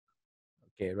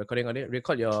Okay, recording on it.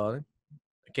 Record your.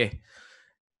 Okay.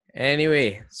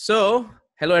 Anyway, so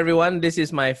hello everyone. This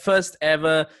is my first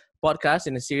ever podcast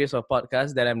in a series of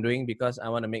podcasts that I'm doing because I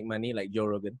want to make money like Joe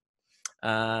Rogan.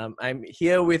 I'm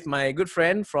here with my good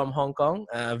friend from Hong Kong,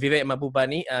 Vivek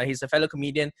Mahbubani. He's a fellow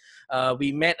comedian.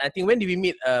 We met, I think, when did we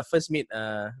meet? First meet,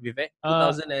 Vivek?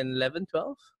 Uh, 2011,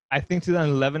 12? I think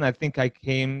 2011. I think I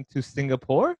came to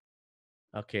Singapore.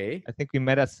 Okay. I think we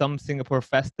met at some Singapore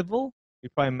festival. We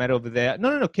probably met over there.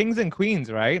 No. Kings and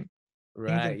Queens, right? Kings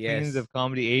Right. and Queens Yes. of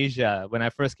Comedy Asia. When I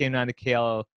first came down to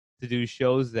KL to do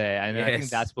shows there, and I think Yes.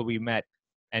 that's where we met.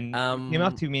 And you came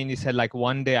up Um. to me and you said, like,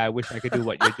 one day I wish I could do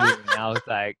what you're doing. And I was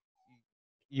like,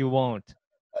 you won't.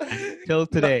 And till no,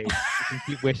 today, you can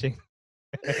keep wishing.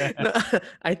 no,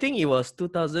 I think it was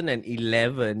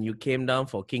 2011. You came down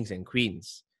for Kings and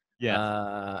Queens.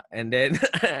 Yes. And then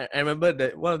I remember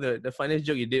that one of the funniest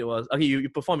joke you did was, okay, you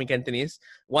performed in Cantonese,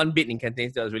 one bit in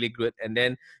Cantonese that was really good. And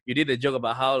then you did a joke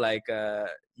about how like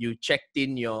you checked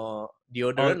in your Oh,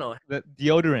 deodorant or the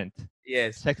deodorant.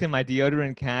 yes. Checked in my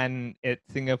deodorant can at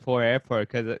Singapore airport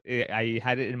because I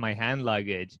had it in my hand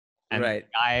luggage. And the Right.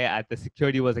 guy at the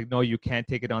security was like, "No, you can't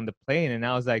take it on the plane." And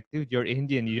I was like, "Dude, you're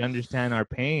Indian. You understand our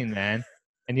pain, man."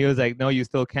 And he was like, "No, you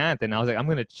still can't." And I was like, "I'm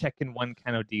gonna check in one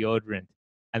can of deodorant."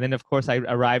 And then of course I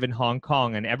arrive in Hong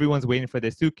Kong and everyone's waiting for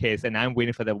their suitcase and I'm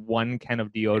waiting for the one can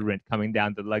of deodorant coming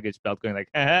down the luggage belt, going like,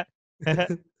 I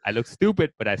look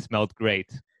stupid, but I smelled great.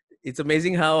 It's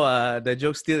amazing how the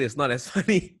joke still is not as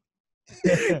funny.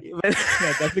 Even-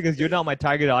 Yeah, that's because you're not my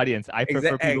target audience. I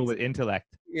prefer people exact. with intellect.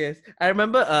 Yes, I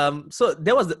remember. So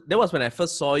that was when I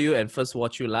first saw you and first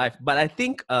watched you live. But I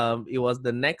think it was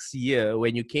the next year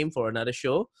when you came for another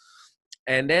show,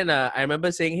 and then I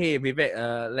remember saying, "Hey, Vivek,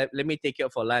 let me take you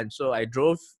out for lunch." So I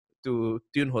drove to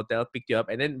Tune Hotel, picked you up,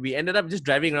 and then we ended up just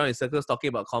driving around in circles, talking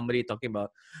about comedy, talking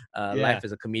about life Yeah.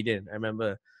 as a comedian. I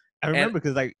remember, I and remember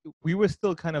because like we were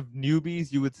still kind of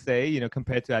newbies, you would say,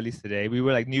 compared to at least today. We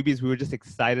were like newbies. We were just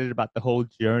excited about the whole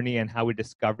journey and how we're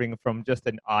discovering from just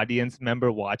an audience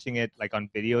member watching it like on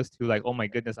videos to like, oh my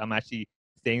goodness, I'm actually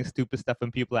saying stupid stuff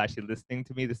and people are actually listening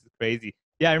to me. This is crazy.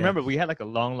 Yeah, I yeah. remember we had like a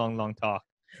long, long, long talk.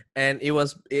 And it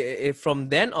was from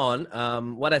then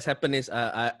on what has happened is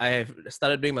I have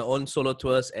started doing my own solo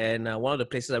tours, and one of the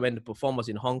places I went to perform was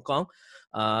in Hong Kong.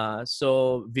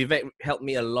 So Vivek helped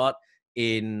me a lot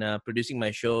in producing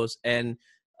my shows, and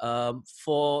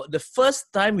for the first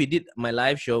time we did my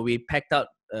live show, we packed out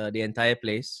the entire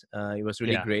place. It was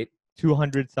really Yeah. great.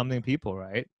 200 something people,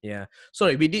 right? Yeah.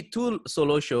 Sorry, we did two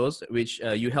solo shows, which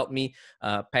you helped me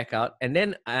pack out. And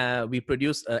then we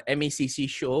produced a MECC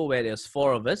show where there's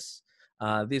four of us.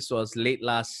 This was late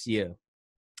last year.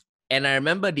 And I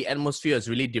remember the atmosphere was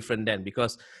really different then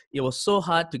because it was so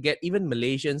hard to get even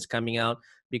Malaysians coming out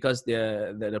because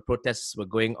the protests were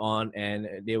going on and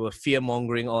they were fear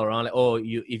mongering all around. Like, oh,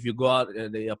 if you go out,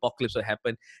 the apocalypse will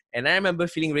happen. And I remember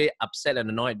feeling really upset and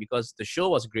annoyed because the show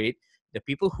was great. The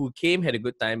people who came had a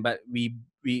good time, but we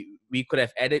could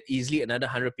have added easily another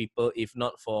 100 people if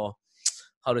not for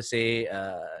how to say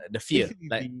the fear.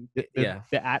 Basically Like, yeah.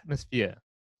 the atmosphere,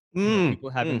 Mm, people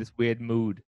having mm. this weird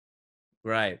mood.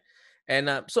 Right.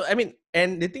 And so I mean,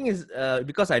 and the thing is,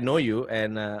 because I know you,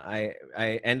 and I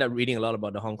end up reading a lot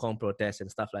about the Hong Kong protests and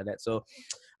stuff like that. So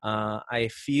I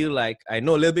feel like I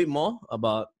know a little bit more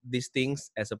about these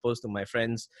things as opposed to my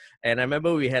friends. And I remember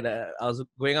I was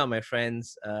going out with my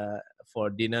friends for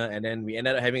dinner, and then we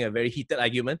ended up having a very heated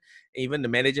argument. Even the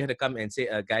manager had to come and say,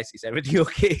 "Guys, is everything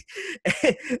okay?"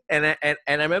 And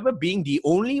I remember being the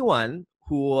only one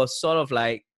who was sort of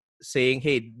like saying,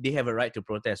 "Hey, they have a right to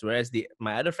protest," whereas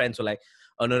my other friends were like,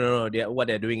 "Oh no, what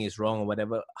they're doing is wrong or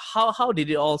whatever." How did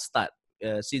it all start?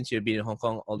 Since you've been in Hong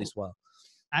Kong all this while.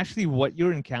 Actually, what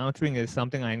you're encountering is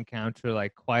something I encounter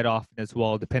like quite often as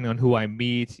well, depending on who I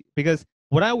meet. Because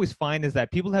what I always find is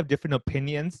that people have different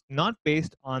opinions, not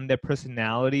based on their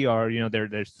personality or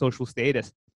their social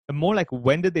status, but more like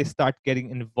when did they start getting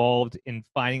involved in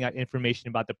finding out information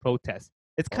about the protest.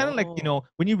 It's kind of like Oh.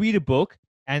 when you read a book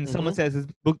and someone Mm-hmm. says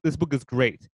this book is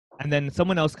great, and then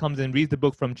someone else comes and reads the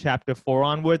book from chapter 4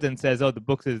 onwards and says, oh, the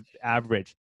book is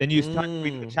average. Then you start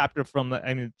reading the Mm. chapter from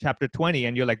chapter 20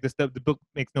 and you're like, the book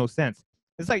makes no sense.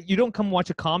 It's like you don't come watch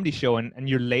a comedy show and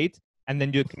you're late and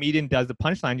then your comedian does the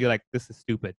punchline, you're like, this is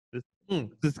stupid.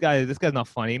 Mm. This guy's not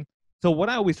funny. So what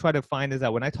I always try to find is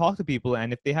that when I talk to people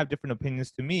and if they have different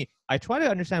opinions to me, I try to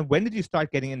understand, when did you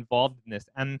start getting involved in this?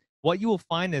 And what you will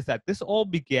find is that this all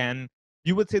began,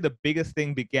 you would say the biggest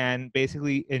thing began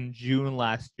basically in June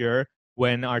last year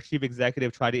when our chief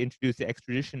executive tried to introduce the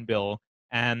extradition bill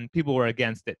and people were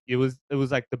against it. It was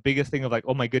like the biggest thing of like,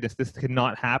 oh my goodness, this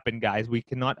cannot happen, guys. We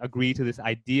cannot agree to this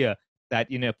idea. that,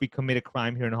 if we commit a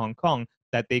crime here in Hong Kong,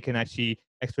 that they can actually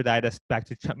extradite us back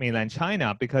to mainland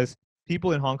China, because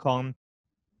people in Hong Kong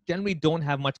generally don't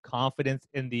have much confidence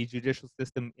in the judicial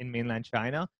system in mainland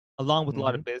China, along with a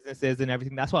lot Mm-hmm. of businesses and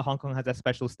everything. That's why Hong Kong has that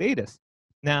special status.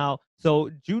 Now, so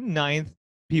June 9th,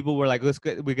 people were like, we're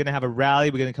going to have a rally.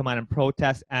 We're going to come out and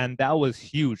protest. And that was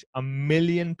huge. 1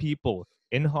 million people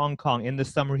in Hong Kong in the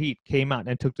summer heat came out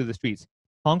and took to the streets.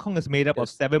 Hong Kong is made up of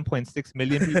 7.6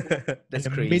 million people, and That's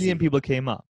 1 million crazy. people came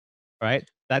up, right?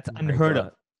 That's My unheard of,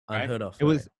 God. right? Unheard of, It right?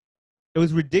 was it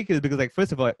was ridiculous because, like,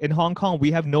 first of all, in Hong Kong,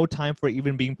 we have no time for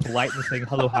even being polite and saying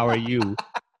hello, how are you,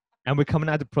 and we're coming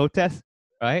out to protest,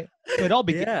 right? So it all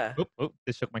began. Yeah.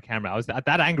 Just shook my camera. I was that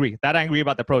angry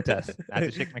about the protest. I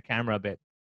had to shake my camera a bit.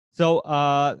 So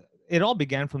it all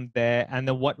began from there, and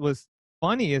then what was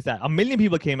funny is that 1 million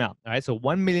people came out. All right, so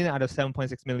 1 million out of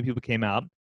 7.6 million people came out,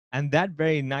 and that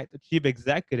very night, the chief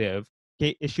executive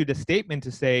issued a statement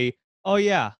to say, "Oh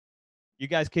yeah, you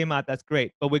guys came out, that's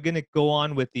great, but we're going to go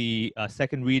on with the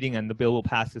second reading and the bill will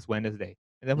pass this Wednesday."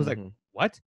 And I was like, Mm-hmm.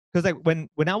 what? Because like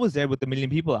when I was there with the 1 million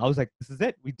people, I was like, this is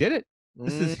it, we did it,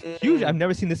 this is huge, I've Mm,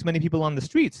 never seen this many people on the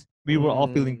streets. We were all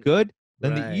feeling mm, good.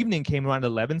 Then the right. evening came around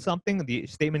 11 something, the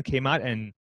statement came out,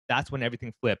 and that's when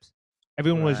everything flips.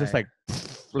 Everyone was just Right.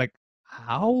 like,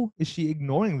 how is she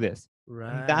ignoring this?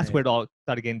 And that's where Right. it all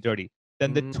started getting dirty.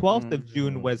 Then the 12th of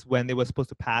June Mm, was when they were supposed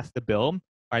to pass the bill,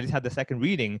 or at least have the second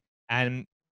reading, and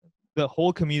the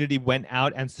whole community went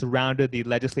out and surrounded the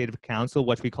legislative council,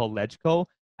 what we call LegCo,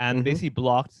 and mm-hmm. basically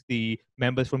blocked the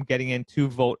members from getting in to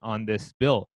vote on this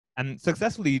bill and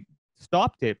successfully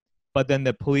stopped it. But then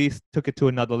the police took it to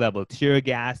another level, tear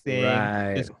gassing,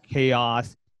 Right. just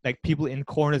chaos, like people in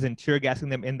corners and tear gassing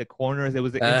them in the corners. There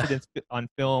was an Uh, incident on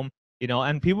film,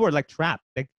 and people were like trapped.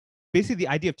 Like basically the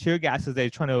idea of tear gas is they're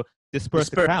trying to disperse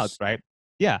the crowds, disperse. right?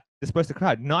 Yeah, disperse the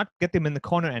crowd, not get them in the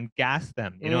corner and gas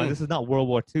them. Mm. This is not World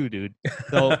War II, dude.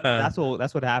 So that's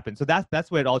what happened. So that's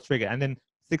where it all triggered. And then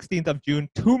 16th of June,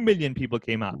 2 million people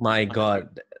came out My on the street,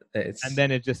 God. and It's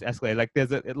then it just escalated. Like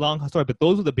there's a long story, but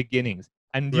those were the beginnings.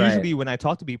 And right. usually when I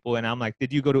talk to people and I'm like,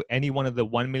 did you go to any one of the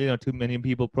 1 million or 2 million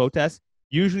people protests?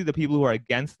 Usually the people who are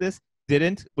against this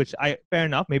didn't, which I fair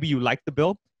enough. Maybe you like the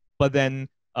bill, but then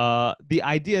the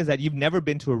idea is that you've never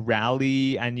been to a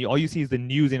rally and all you see is the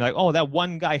news and you're like, oh, that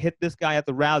one guy hit this guy at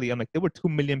the rally. I'm like, there were 2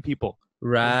 million people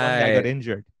and one guy got Right.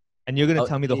 injured. And you're going to Oh,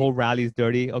 tell me the whole rally is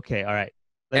dirty? Okay, all right.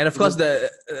 and Let's, of course,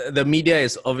 the media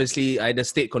is obviously either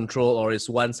state control or it's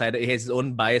one sided. It has its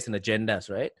own bias and agendas,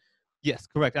 right? Yes,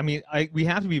 correct. I mean, we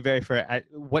have to be very fair. At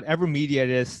whatever media it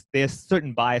is, there's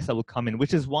certain bias that will come in,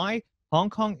 which is why Hong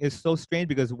Kong is so strange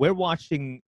because we're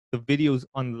watching the videos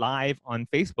on live on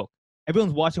Facebook.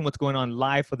 Everyone's watching what's going on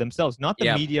live for themselves, not the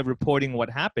Yep. media reporting what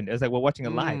happened. It's like we're watching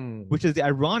it live, Mm. which is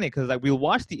ironic because like we'll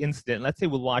watch the incident. Let's say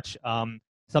we'll watch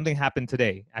something happened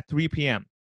today at 3 p.m.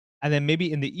 And then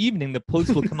maybe in the evening, the police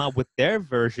will come out with their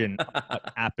version of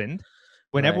what happened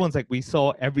when Right. everyone's like, we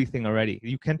saw everything already.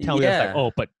 You can't tell us like, Yeah.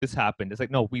 oh, but this happened. It's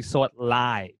like, no, we saw it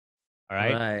live. All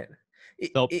right. Right.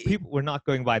 It, So it, people were not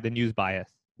going by the news bias.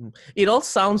 it all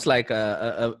sounds like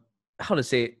a how to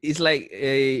say, it's like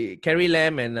Carrie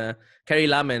Lam and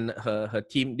her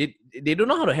team, they don't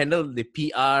know how to handle the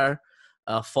PR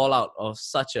fallout of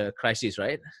such a crisis,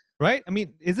 right? Right? I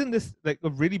mean, isn't this like a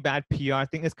really bad PR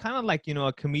thing? It's kind of like,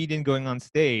 a comedian going on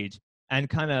stage and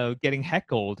kind of getting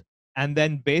heckled and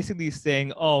then basically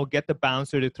saying, oh, get the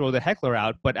bouncer to throw the heckler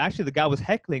out. But actually, the guy was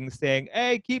heckling, saying,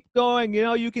 hey, keep going.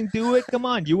 You can do it. Come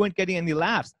on. You weren't getting any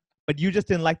laughs, but you just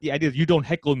didn't like the idea. You don't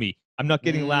heckle me. I'm not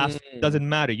getting laughs. Mm. Doesn't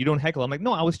matter. You don't heckle. I'm like,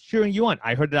 no, I was cheering you on.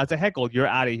 I heard that as a heckle. You're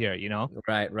out of here,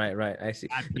 Right, right, right. I see.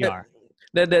 Bad The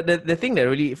PR. the thing that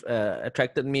really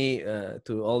attracted me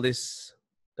to all this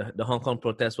the Hong Kong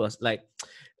protest was like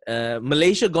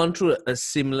Malaysia gone through a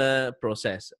similar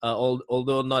process,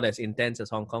 although not as intense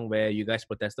as Hong Kong, where you guys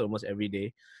protested almost every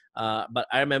day. But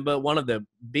I remember one of the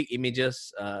big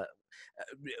images.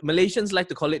 Malaysians like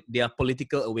to call it their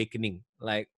political awakening.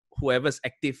 Like whoever's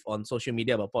active on social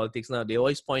media about politics now, they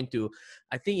always point to.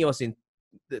 I think it was in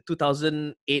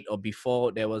 2008 or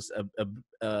before. There was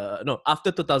no,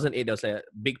 after 2008 there was a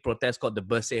big protest called the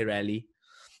Bersih Rally.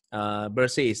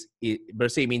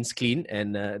 Bersih means clean,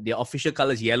 and their official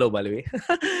color is yellow, by the way.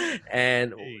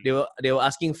 And Hey. they were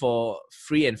asking for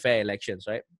free and fair elections,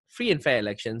 right? Free and fair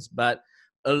elections, but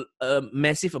a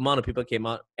massive amount of people came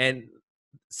out, and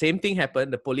same thing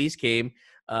happened. The police came,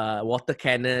 water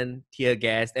cannon, tear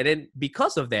gas, and then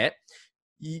because of that,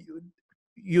 you,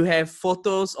 you have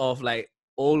photos of like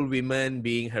old women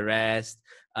being harassed,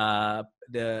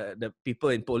 the people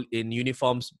in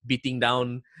uniforms beating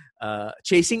down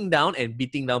chasing down and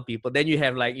beating down people. Then you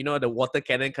have like, the water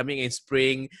cannon coming and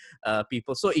spraying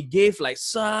people. So it gave like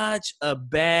such a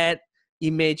bad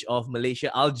image of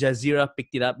Malaysia. Al Jazeera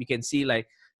picked it up. You can see like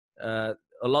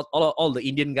all the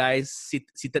Indian guys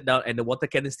seated down and the water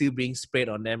cannon still being sprayed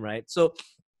on them, right? So,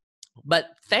 but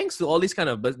thanks to all these kind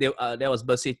of there was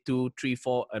Bersih 2, 3,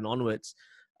 4 and onwards.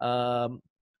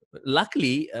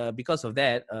 Luckily, because of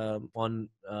that, on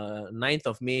 9th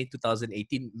of May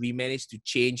 2018, we managed to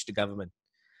change the government.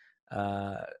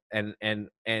 And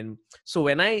so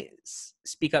when I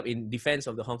speak up in defense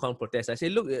of the Hong Kong protest, I say,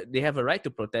 look, they have a right to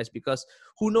protest because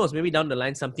who knows, maybe down the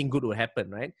line something good will happen,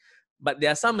 right? But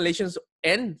there are some Malaysians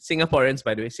and Singaporeans,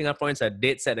 by the way. Singaporeans are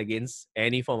dead set against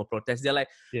any form of protest. They're like,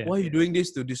 why are you doing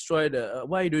this to destroy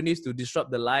why are you doing this to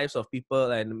disrupt the lives of people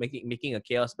and making a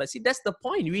chaos? But see, that's the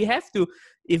point. We have to,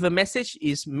 if a message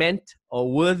is meant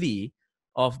or worthy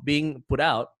of being put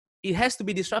out, it has to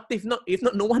be disruptive. If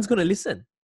not, no one's going to listen.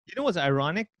 You know what's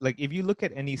ironic? Like if you look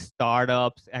at any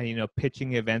startups and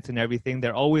pitching events and everything,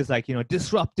 they're always like,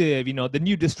 disruptive, the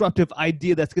new disruptive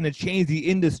idea that's going to change the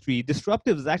industry.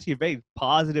 Disruptive is actually a very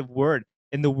positive word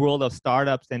in the world of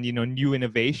startups and new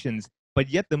innovations. But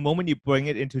yet the moment you bring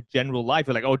it into general life,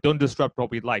 you're like, oh, don't disrupt what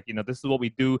we like. This is what we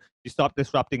do. You stop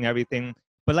disrupting everything.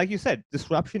 But like you said,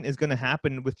 disruption is going to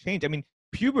happen with change. I mean,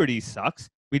 puberty sucks.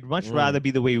 We'd much rather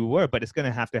be the way we were, but it's going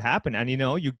to have to happen. And,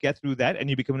 you get through that and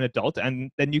you become an adult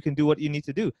and then you can do what you need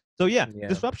to do. So, yeah.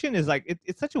 Disruption is like,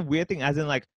 it's such a weird thing, as in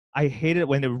like, I hate it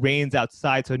when it rains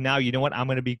outside. So now, you know what? I'm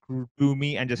going to be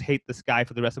gloomy and just hate the sky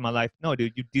for the rest of my life. No,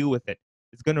 dude, you deal with it.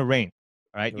 It's going to rain.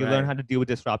 All right. You learn how to deal with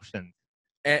disruptions.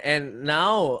 And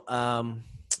now,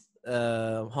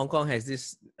 Hong Kong has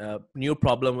this new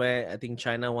problem where I think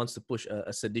China wants to push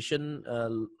a sedition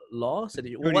law. What's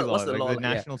the law? The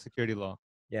national security law.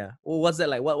 Yeah. Well, what's that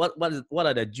like? What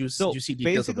are the juicy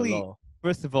details of the law?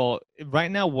 First of all,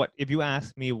 right now, if you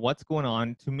ask me what's going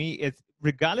on, to me, it's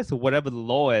regardless of whatever the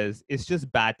law is, it's just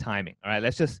bad timing. All right.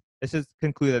 Let's just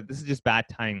conclude that this is just bad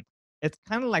timing. It's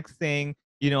kind of like saying,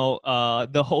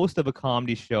 the host of a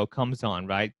comedy show comes on,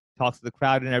 right? Talks to the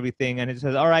crowd and everything, and it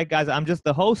says, all right, guys, I'm just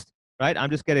the host, right? I'm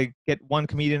just going to get one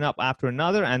comedian up after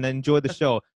another and then enjoy the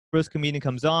show. First comedian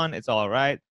comes on, it's all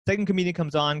right. Second comedian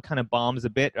comes on, kind of bombs a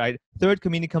bit, right? Third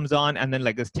comedian comes on, and then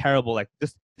like this terrible, like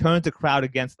just turns the crowd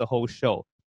against the whole show.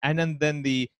 And then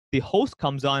the host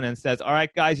comes on and says, all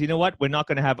right, guys, you know what? We're not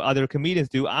going to have other comedians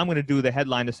do. I'm going to do the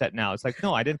headliner set now. It's like,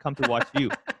 no, I didn't come to watch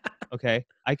you. Okay?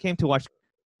 I came to watch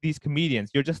these comedians.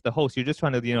 You're just the host. You're just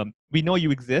trying to, we know you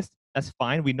exist. That's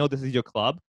fine. We know this is your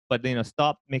club, but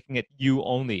stop making it you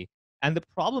only. And the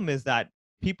problem is that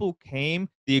people came,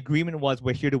 the agreement was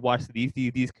we're here to watch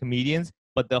these comedians,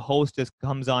 but the host just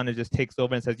comes on and just takes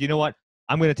over and says, you know what?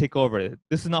 I'm going to take over.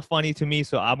 This is not funny to me,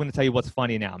 so I'm going to tell you what's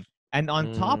funny now. And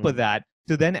on top of that,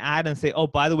 to then add and say, oh,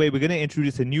 by the way, we're going to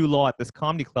introduce a new law at this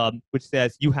comedy club, which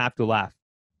says you have to laugh,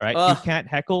 right? You can't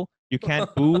heckle, you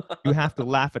can't boo, you have to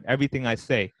laugh at everything I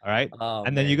say, all right?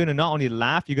 And then you're going to not only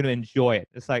laugh, you're going to enjoy it.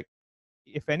 It's like,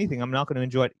 if anything, I'm not going to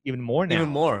enjoy it even more now. Even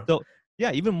more. So,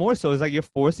 yeah, even more so. It's like you're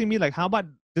forcing me. Like, how about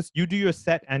just you do your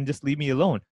set and just leave me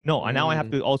alone? No, and now I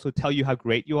have to also tell you how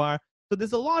great you are. So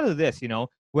there's a lot of this,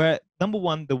 where number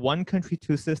one, the one country,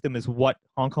 two system is what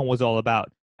Hong Kong was all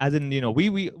about. As in,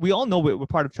 we all know we're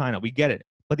part of China. We get it.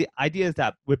 But the idea is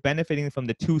that we're benefiting from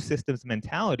the two systems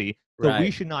mentality. So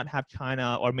we should not have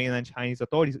China or mainland Chinese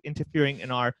authorities interfering in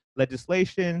our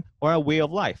legislation or our way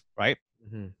of life, right?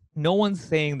 Mm-hmm. No one's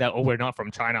saying that, oh, we're not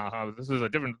from China. This is a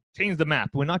different, change the map.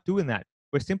 We're not doing that.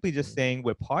 We're simply just saying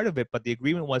we're part of it, but the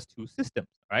agreement was two systems,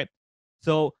 right?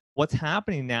 So what's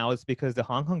happening now is because the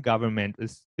Hong Kong government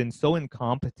has been so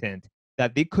incompetent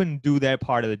that they couldn't do their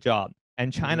part of the job.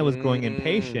 And China was growing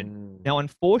impatient. Now,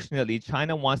 unfortunately,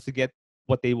 China wants to get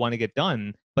what they want to get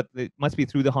done, but it must be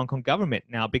through the Hong Kong government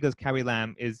now, because Carrie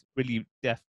Lam is really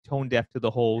tone deaf to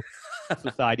the whole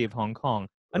society of Hong Kong.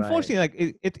 Unfortunately,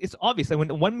 like it's obvious. Like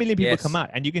when 1 million people come out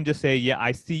and you can just say, yeah,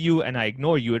 I see you and I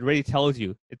ignore you, it already tells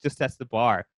you. It just sets the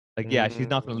bar. Like, yeah, she's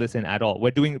not going to listen at all.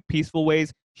 We're doing it peaceful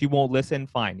ways. She won't listen.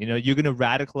 Fine. You're going to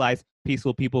radicalize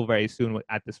peaceful people very soon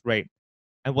at this rate.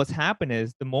 And what's happened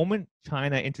is the moment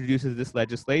China introduces this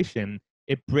legislation,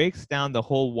 it breaks down the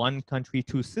whole one country,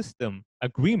 two system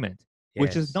agreement,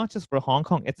 which is not just for Hong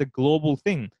Kong. It's a global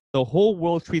thing. The whole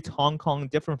world treats Hong Kong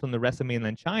different from the rest of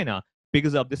mainland China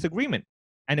because of this agreement.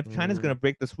 And if China's going to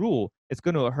break this rule, it's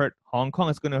going to hurt Hong Kong,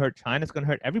 it's going to hurt China, it's going to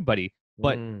hurt everybody.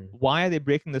 But why are they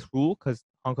breaking this rule? Because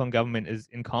Hong Kong government is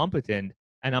incompetent.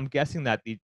 And I'm guessing that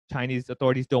the Chinese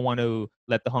authorities don't want to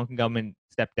let the Hong Kong government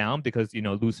step down because,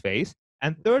 lose face.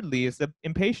 And thirdly, is the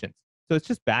impatience. So it's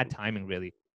just bad timing,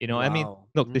 really. You know, I mean, Wow.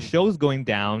 look, the show's going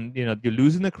down, you know, you're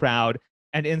losing the crowd.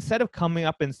 And instead of coming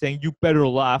up and saying, you better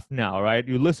laugh now, right?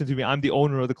 You listen to me, I'm the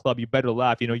owner of the club, you better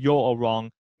laugh, you know, you're all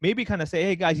wrong. Maybe kind of say,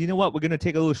 hey guys, you know what? We're going to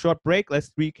take a little short break.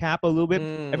 Let's recap a little bit.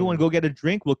 Everyone Mm. go get a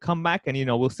drink. We'll come back and, you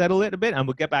know, we'll settle it a bit and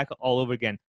we'll get back all over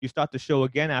again. You start the show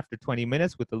again after 20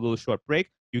 minutes with a little short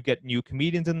break. You get new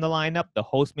comedians in the lineup. The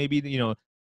host maybe, you know,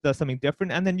 does something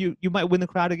different. And then you might win the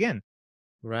crowd again.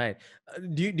 Right.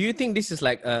 Do you think this is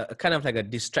like a kind of like a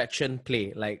distraction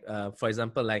play? Like, for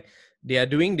example, like they are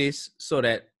doing this so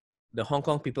that the Hong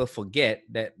Kong people forget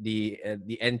that the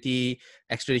anti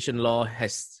extradition law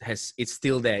has it's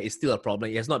still there. It's still a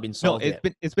problem. It has not been No, solved yet.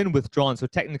 it's been withdrawn, so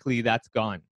technically that's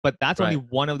gone. But that's only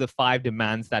Right. one of the 5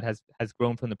 demands that has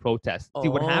grown from the protest. See,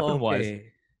 what Oh, happened was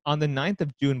okay. on the 9th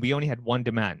of June, we only had one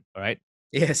demand, all right?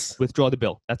 Yes. Withdraw the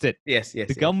bill. That's it. Yes. The Yes.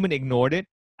 Yes. government ignored it,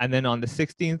 and then on the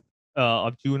 16th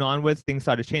of June onwards, things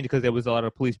started changing because there was a lot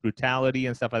of police brutality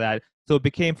and stuff like that. So it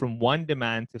became from one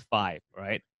demand to 5,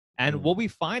 right? And Mm. what we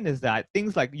find is that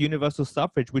things like universal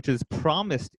suffrage, which is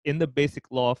promised in the basic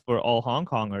law for all Hong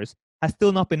Kongers, has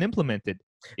still not been implemented.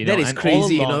 You That know, is and all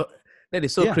crazy, along, That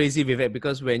is so yeah, crazy, Vivek.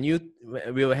 Because when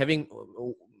we were having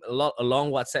a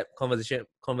long WhatsApp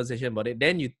conversation about it,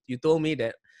 then you told me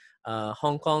that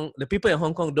Hong Kong, the people in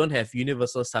Hong Kong don't have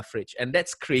universal suffrage, and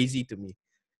that's crazy to me.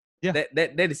 yeah.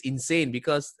 That is insane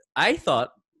because I thought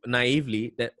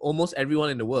naively that almost everyone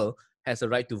in the world has a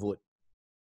right to vote.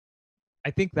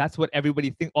 I think that's what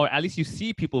everybody thinks, or at least you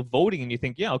see people voting and you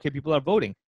think, yeah, okay, people are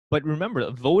voting. But remember,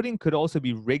 voting could also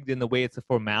be rigged in the way it's a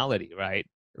formality, right?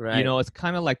 You Right. know, it's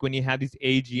kind of like when you have these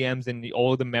AGMs and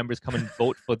all the members come and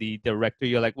vote for the director.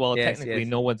 You're like, well, Yes. technically, Yes.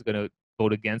 no one's going to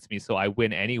vote against me, so I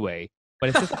win anyway. But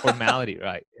it's just a formality,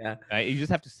 right? Yeah. Right? You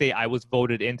just have to say I was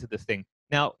voted into this thing.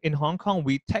 Now, in Hong Kong,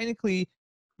 we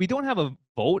don't have a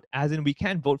vote, as in we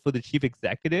can vote for the chief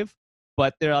executive,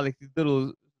 but there are like these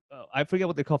little I forget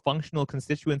what they call functional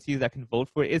constituencies that can vote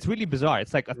for it. It's really bizarre.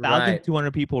 It's like Right.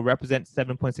 1,200 people represent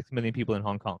 7.6 million people in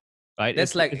Hong Kong, right?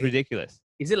 That's It's like, ridiculous.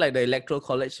 is it like the electoral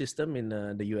college system in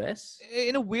the US?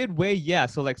 In a weird way, yeah.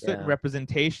 So like certain Yeah.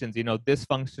 representations, you know, this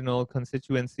functional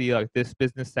constituency, like this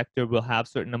business sector will have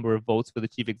certain number of votes for the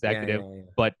chief Yeah. executive, Yeah. Yeah.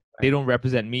 but they Right. don't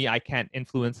represent me. I can't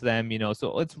influence them, you know.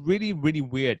 So it's really, really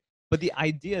weird. But the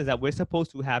idea is that we're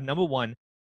supposed to have number one,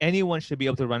 anyone should be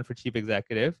able to run for chief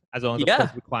executive, as long as of course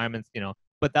Yeah. requirements, you know.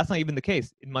 But that's not even the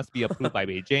case. It must be approved by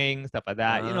Beijing, stuff like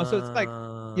that. You know, so it's like,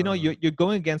 you know, Ah. you're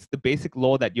going against the basic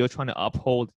law that you're trying to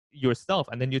uphold yourself,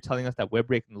 and then you're telling us that we're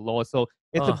breaking the law. So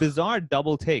it's a Oh. bizarre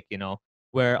double take, you know,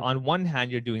 where on one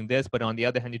hand you're doing this, but on the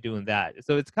other hand you're doing that.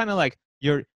 So it's kind of like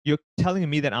you're telling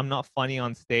me that I'm not funny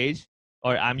on stage,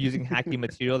 or I'm using hacky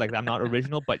material, like I'm not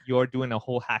original, but you're doing a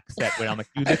whole hack set where I'm like,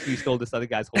 you literally stole this other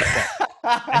guy's whole set,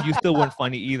 and you still weren't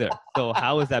funny either. So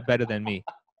how is that better than me?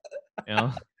 You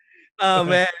know? Oh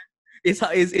man,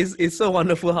 it's so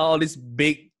wonderful how all these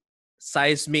big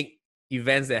seismic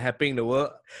events that are happening in the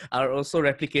world are also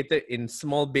replicated in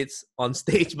small bits on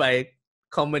stage by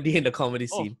comedy in the comedy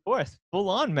Oh, of scene. course, full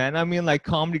on, man. I mean, like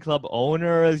comedy club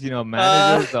owners, you know, Uh,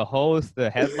 managers, the hosts,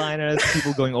 the headliners,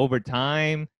 people going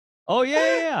overtime. Oh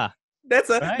yeah,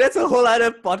 right? that's a whole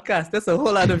other podcast. That's a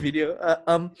whole other video.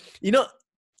 You know,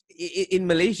 in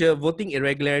Malaysia, voting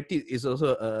irregularity is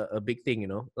also a big thing. You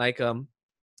know, like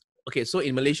okay, so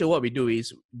in Malaysia, what we do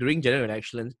is during general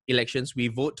elections, we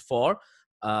vote for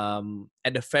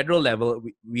at the federal level,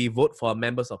 we vote for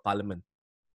members of parliament.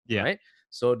 All Yeah. right.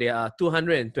 So there are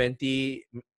 220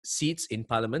 seats in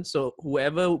parliament. So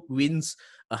whoever wins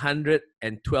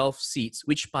 112 seats,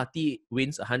 which party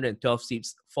wins 112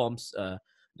 seats forms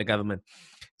the government.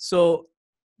 So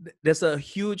there's a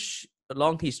huge,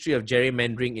 long history of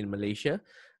gerrymandering in Malaysia.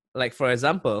 Like, for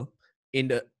example, in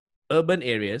the urban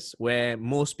areas where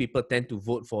most people tend to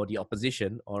vote for the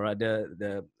opposition, or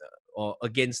rather or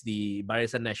against the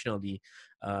Barisan Nasional, the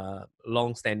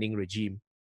long-standing regime,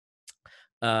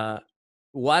 uh,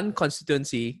 one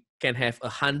constituency can have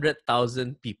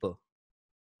 100,000 people,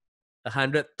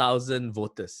 100,000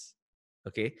 voters.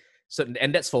 Okay, so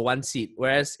and that's for one seat.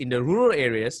 Whereas in the rural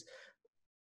areas,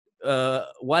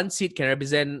 one seat can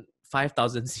represent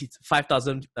 5,000 seats,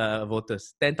 5,000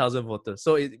 voters, 10,000 voters.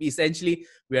 So essentially,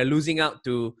 we are losing out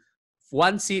to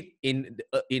one seat in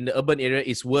the urban area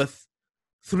is worth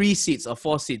 3 seats or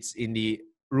 4 seats in the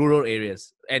rural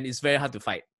areas, and it's very hard to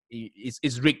fight.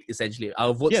 It's rigged essentially.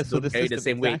 Our votes Yeah. So don't the carry the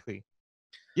system, same weight. exactly.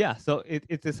 Yeah, so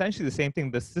it's essentially the same thing.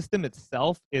 The system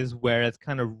itself is where it's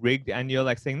kind of rigged, and you're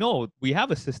like saying, "No, we have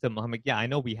a system." I'm like, "Yeah, I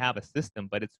know we have a system,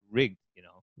 but it's rigged," you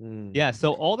know. Mm. Yeah,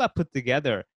 so all that put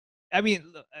together, I mean,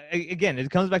 again, it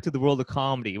comes back to the world of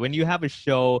comedy. When you have a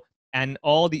show, and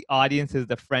all the audience is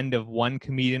the friend of one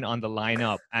comedian on the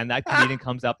lineup, and that comedian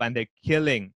comes up and they're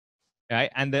killing,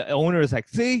 right? And the owner is like,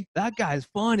 see, that guy's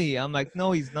funny. I'm like,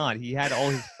 no, he's not. He had all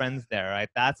his friends there, right?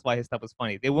 That's why his stuff was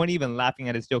funny. They weren't even laughing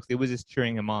at his jokes. They were just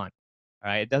cheering him on. All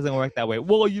right. It doesn't work that way.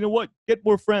 Well, you know what? Get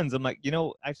more friends. I'm like,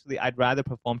 actually, I'd rather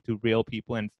perform to real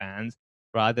people and fans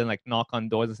rather than like knock on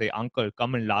doors and say, uncle,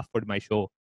 come and laugh for my show.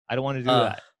 I don't want to do Uh,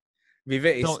 that.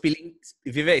 So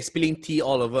Vivek is spilling tea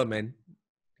all over, man.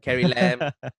 Carrie Lam,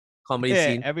 comedy yeah,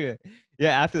 scene. everywhere.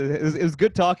 Yeah, after it was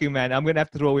good talking, man. I'm gonna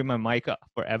have to throw away my mic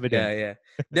for evidence.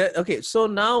 Yeah. Okay, so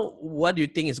now what do you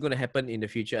think is going to happen in the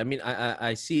future? I mean,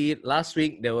 I see last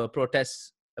week there were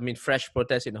protests. I mean, fresh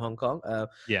protests in Hong Kong.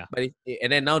 Yeah.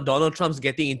 And then now Donald Trump's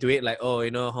getting into it, like, oh,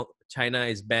 China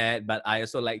is bad, but I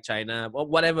also like China, or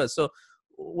whatever. So,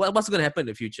 what's going to happen in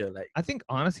the future? Like, I think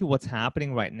honestly, what's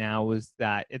happening right now is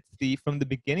that from the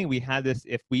beginning we had this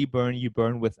 "if we burn, you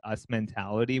burn with us"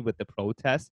 mentality with the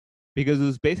protests, because it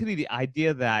was basically the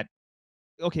idea that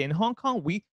okay, in Hong Kong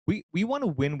we want to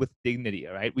win with dignity,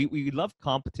 all right? We love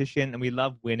competition and we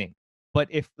love winning, but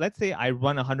if let's say I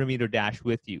run a 100-meter dash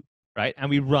with you, right, and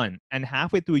we run, and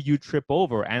halfway through you trip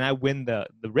over and I win the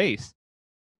race,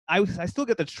 I still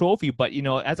get the trophy, but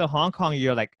as a Hong Kong,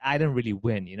 you're like, I didn't really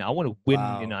win. I want to win,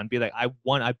 wow. and be like, I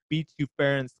won, I beat you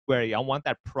fair and square. I want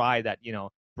that pride, that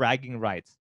bragging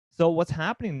rights. So what's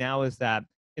happening now is that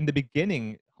in the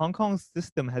beginning, Hong Kong's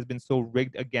system has been so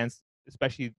rigged against,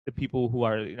 especially the people who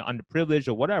are underprivileged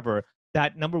or whatever,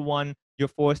 that number one, you're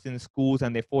forced in schools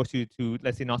and they force you to,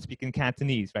 let's say, not speak in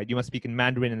Cantonese, right? You must speak in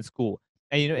Mandarin in school,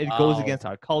 and it goes against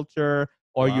Wow. our culture,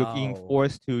 or you're being Wow.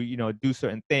 forced to do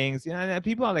certain things, and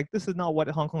people are like, this is not what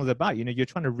Hong Kong is about. You're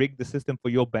trying to rig the system for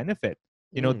your benefit.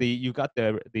 You got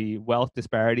the wealth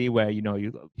disparity where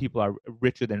people are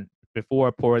richer than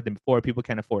before, poorer than before, people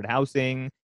can't afford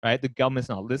housing, right? The government's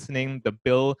not listening. The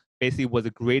bill basically was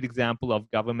a great example of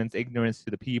government's ignorance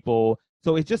to the people.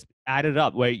 So it just added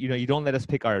up where you don't let us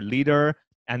pick our leader,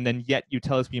 and then yet you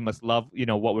tell us we must love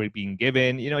what we're being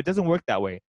given. It doesn't work that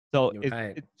way. So it's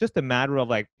Right. it's just a matter of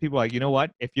like, people are like, you know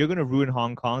what? If you're gonna ruin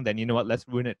Hong Kong, then you know what? Let's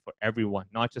ruin it for everyone,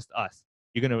 not just us.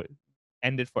 You're gonna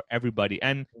end it for everybody,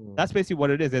 and Mm. that's basically what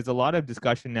it is. There's a lot of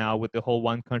discussion now with the whole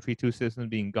one country, two systems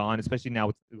being gone, especially now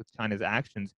with China's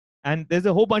actions. And there's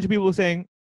a whole bunch of people saying,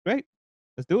 "Great,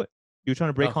 let's do it. You're trying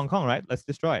to break Oh, Hong Kong, right? Let's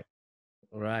destroy it."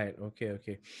 right.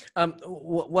 Okay.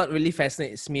 What really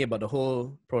fascinates me about the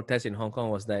whole protest in Hong Kong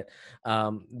was that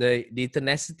the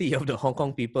tenacity of the Hong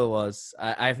Kong people was,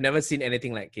 I've never seen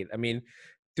anything like it. I mean,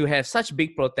 to have such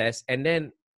big protests and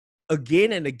then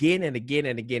again and again and again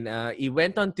and again. It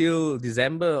went on till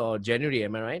December or January.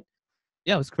 Am I right?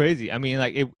 Yeah, it was crazy. I mean,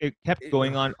 like it kept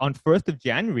going on. On 1st of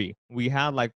January, we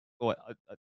had like what,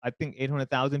 I think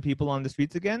 800,000 people on the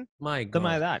streets again, My something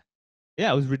like God. that.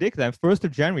 Yeah, it was ridiculous. And 1st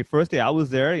of January, first day I was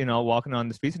there, walking on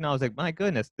the streets, and I was like, my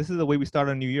goodness, this is the way we start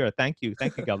a new year. Thank you,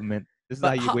 government. This is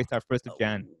how But you waste our 1st of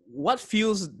Jan. what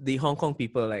fuels the Hong Kong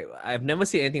people? Like, I've never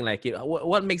seen anything like it.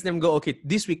 What makes them go, okay,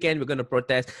 this weekend we're going to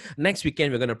protest, next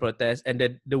weekend we're going to protest, and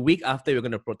then the week after we're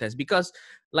going to protest? Because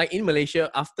like in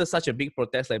Malaysia, after such a big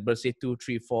protest like birthday 2,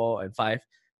 3, 4, and 5,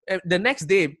 the next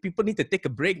day people need to take a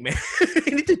break, man.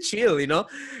 They need to chill, and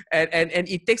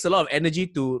it takes a lot of energy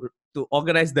to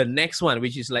organize the next one,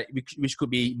 which is like which could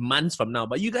be months from now.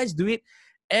 But you guys do it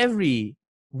every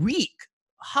week.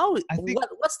 How I think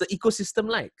what's the ecosystem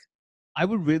like? I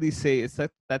would really say it's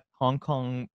that Hong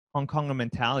Konger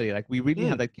mentality. Like, we really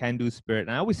have Mm. that can do spirit.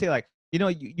 And I always say, like,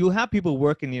 you'll have people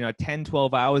working, 10,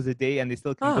 12 hours a day, and they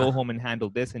still can go Ah. home and handle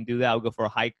this and do that, or go for a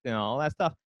hike, all that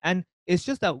stuff. And it's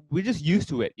just that we're just used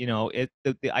to it.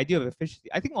 The idea of efficiency.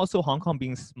 I think also Hong Kong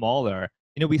being smaller,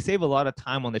 we save a lot of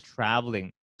time on the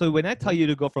traveling. So when I tell Mhm. you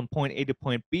to go from point A to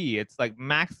point B, it's like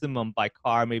maximum by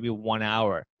car, maybe 1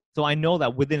 hour. So I know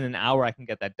that within an hour I can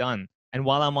get that done. And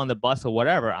while I'm on the bus or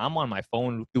whatever, I'm on my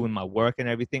phone doing my work and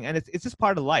everything. And it's just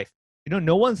part of life.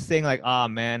 No one's saying like, oh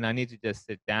man, I need to just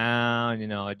sit down,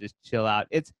 just chill out.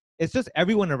 It's just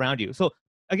everyone around you. So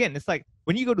again, it's like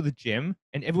when you go to the gym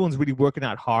and everyone's really working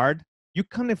out hard, you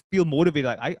kind of feel motivated,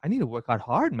 like, I need to work out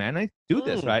hard, man. I do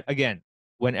this, Mm. right? Again,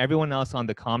 when everyone else on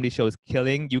the comedy show is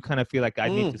killing, you kind of feel like, I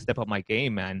need to Mm. step up my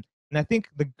game, man. And I think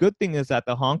the good thing is that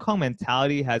the Hong Kong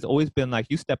mentality has always been like,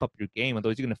 you step up your game,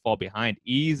 otherwise you're going to fall behind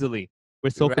easily. We're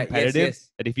so Right. Yes. competitive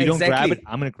Yes. that if you don't grab it, Exactly.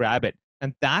 I'm going to grab it.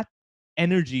 And that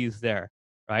energy is there,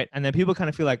 right? And then people kind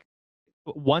of feel like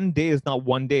one day is not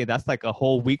one day. That's like a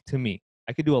whole week to me.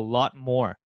 I could do a lot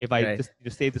more if I Right.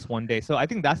 just save this one day. So I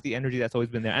think that's the energy that's always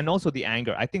been there. And also the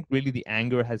anger. I think really the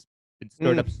anger has been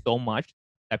stirred up Mm. so much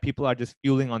that people are just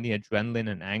fueling on the adrenaline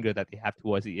and anger that they have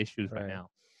towards the issues right Right. now.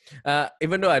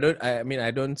 Even though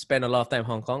I don't spend a lot of time in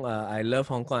Hong Kong. I love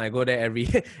Hong Kong. I go there every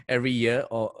every year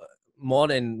or more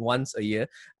than once a year.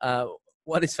 Uh,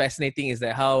 what is fascinating is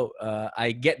that how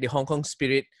I get the Hong Kong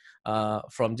spirit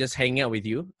from just hanging out with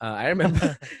you. I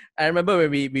remember, I remember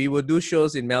when we would do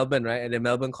shows in Melbourne, right, at the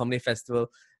Melbourne Comedy Festival.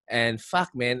 And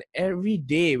fuck, man, every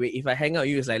day if I hang out with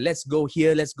you, it's like, let's go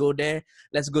here, let's go there,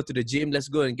 let's go to the gym, let's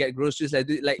go and get groceries.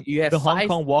 Like you have The Hong five,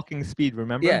 Kong walking speed,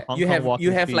 remember? yeah, Hong Kong you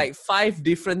walking have speed. like five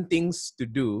different things to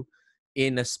do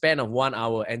in a span of 1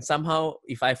 hour, and somehow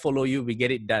if I follow you, we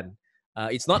get it done.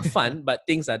 It's not fun, but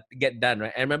things are get done,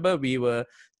 right? I remember we were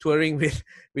touring with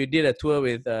we did a tour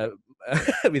with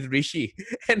with Rishi,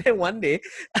 and then one day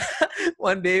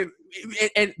one day,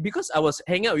 and because I was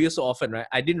hanging out with you so often, right,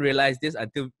 I didn't realize this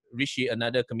until Rishi,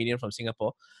 another comedian from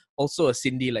Singapore, also a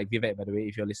Cindy like Vivek, by the way,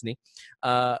 if you're listening,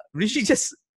 Rishi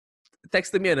just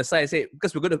texted me on the side and said,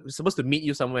 because we're supposed to meet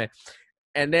you somewhere.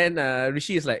 And then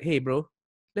Rishi is like, hey, bro,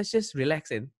 let's just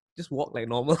relax and just walk like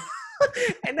normal.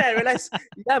 And then I realized,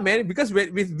 yeah, man, because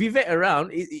with Vivek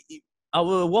around,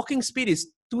 our walking speed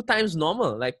is 2 times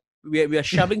normal. Like we are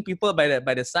shoving people by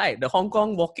the side, the Hong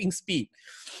Kong walking speed.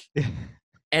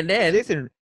 And then, Jason,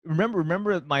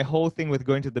 remember my whole thing with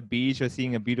going to the beach or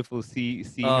seeing a beautiful oh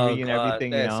scenery and god,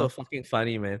 everything, you that's so know? fucking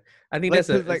funny, man. I think Like, that's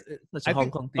cause like such a I Hong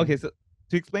think Kong thing. okay, so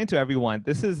to explain to everyone,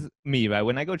 this is me, right?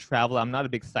 When I go travel, I'm not a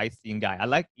big sightseeing guy. I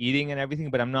like eating and everything,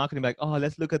 but I'm not gonna be like, oh,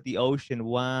 let's look at the ocean.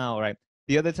 Wow, right?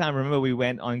 The other time, remember we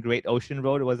went on Great Ocean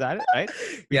Road, was that it? Right?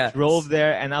 We Yeah. drove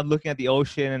there and I'm looking at the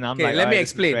ocean and I'm Okay, like, all let me right, this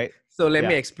is explain. great. So let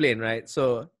me Yeah. explain, right?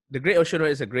 So the Great Ocean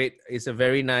Road is a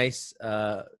very nice,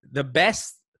 the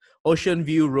best ocean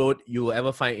view road you will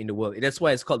ever find in the world. That's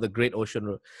why it's called the Great Ocean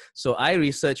Road. So I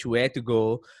researched where to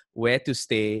go, where to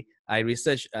stay.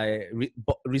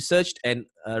 Researched and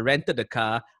rented the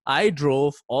car. I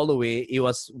drove all the way. It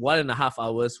was 1.5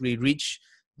 hours. We reached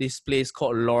this place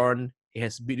called Leong. It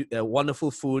has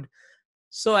wonderful food.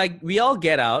 So we all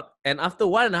get out, and after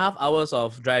 1.5 hours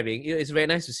of driving, it's very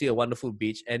nice to see a wonderful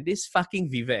beach. And this fucking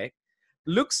Vivek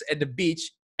looks at the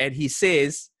beach and he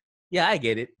says, "Yeah, I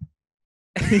get it."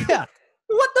 Yeah,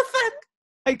 What the fuck?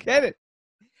 I get it.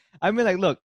 I mean, like,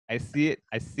 look, I see it.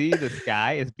 I see the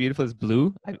sky. It's beautiful. It's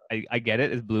blue. I get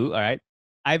it. It's blue. All right.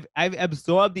 I've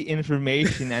absorbed the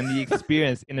information and the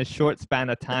experience in a short span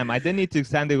of time. I didn't need to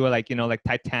stand there like, you know, like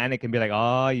Titanic and be like,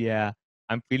 oh yeah,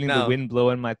 I'm feeling the No, wind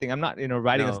blowing my thing. I'm not, you know,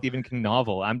 writing a no. Stephen King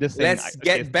novel. I'm just saying, Let's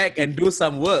okay, get back and do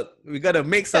some work. We gotta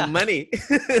make yeah. some money.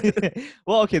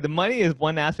 Well, okay, the money is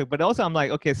one aspect, but also I'm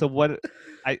like, okay, so what?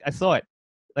 I saw it.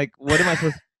 Like, what am I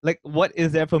supposed? Like, what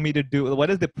is there for me to do? What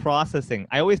is the processing?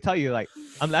 I always tell you, like,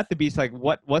 I'm at the beach. Like,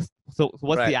 what's what's the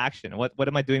Right. action? What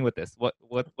am I doing with this?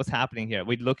 What's happening here? Are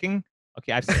we looking?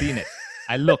 Okay, I've seen it.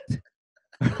 I looked.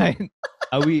 Right?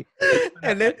 Are we? Are you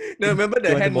gonna And then, like no, remember the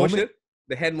enjoy the hand moment? motion?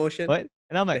 The hand motion. What?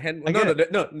 And I'm The like, hand. I No,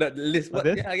 get no, it. no. List. What What?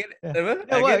 this? Yeah, I get it. Yeah. Remember?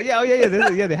 Yeah. I get What? it. Yeah. Oh yeah. Yeah.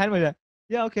 Yeah. The hand motion.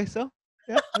 Yeah. Okay. So.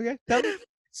 Yeah. Okay. Tell me. What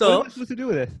am I So supposed to do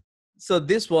with this? so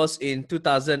this was in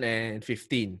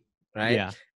 2015, right?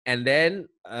 Yeah. And then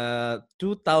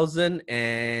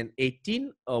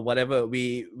 2018 or whatever,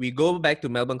 we go back to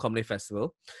Melbourne Comedy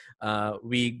Festival.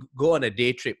 We go on a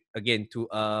day trip again to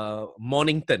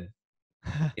Mornington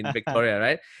in Victoria,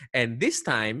 right? And this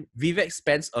time Vivek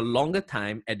spends a longer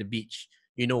time at the beach.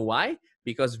 You know why?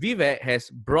 Because Vivek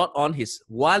has brought on his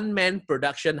one-man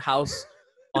production house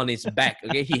on his back.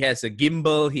 Okay, he has a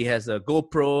gimbal, he has a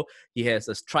GoPro, he has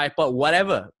a tripod,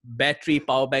 whatever, battery,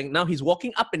 power bank. Now he's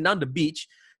walking up and down the beach,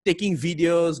 taking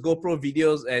videos, GoPro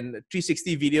videos, and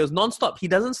 360 videos non-stop. He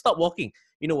doesn't stop walking.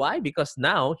 You know why? Because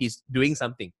now he's doing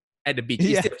something at the beach.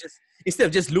 Yeah. Instead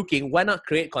of just looking, why not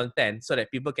create content so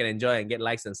that people can enjoy and get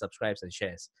likes and subscribes and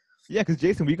shares? Yeah, because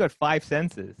Jason, we got five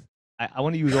senses. I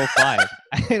want to use all five.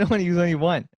 I don't want to use only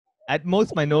one. At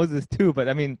most, my nose is two, but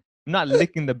I mean, I'm not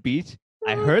licking the beach.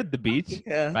 I heard the beach,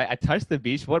 Yeah. right? I touched the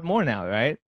beach. What more now,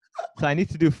 right? So I need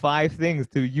to do five things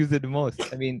to use it the most.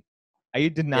 I mean, are you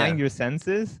denying Yeah. your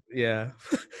senses? Yeah.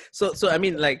 So I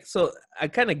mean, like, so I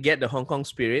kind of get the Hong Kong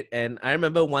spirit, and I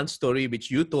remember one story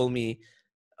which you told me.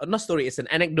 Not story, it's an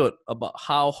anecdote about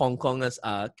how Hong Kongers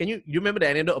are. You remember the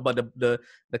anecdote about the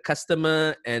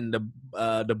customer and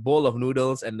the bowl of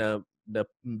noodles and the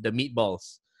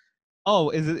meatballs?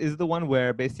 Oh, is it the one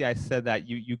where basically I said that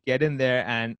you get in there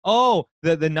and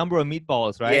the number of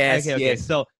meatballs, right? Yes, Okay. yes.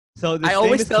 So this I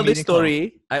always famous tell this comedian called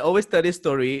story. I always tell this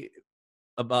story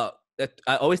about that.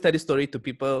 I always tell this story to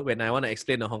people when I want to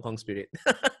explain the Hong Kong spirit.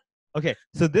 Okay,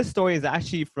 so this story is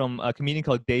actually from a comedian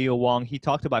called Dayo Wong. He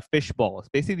talked about fish balls.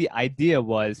 Basically, the idea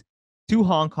was two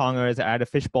Hong Kongers are at a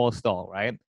fishball stall,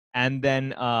 right? And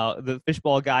then the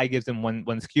fishball guy gives him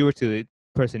one skewer to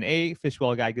person A,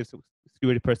 fishball guy gives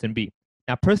skewer to person B.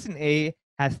 Now, person A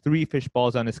has 3 fish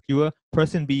balls on a skewer.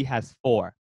 Person B has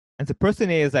 4. And so person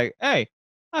A is like, hey,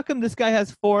 how come this guy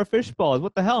has 4 fish balls?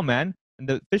 What the hell, man? And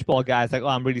the fishball guy is like, oh,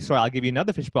 I'm really sorry. I'll give you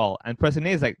another fish ball. And person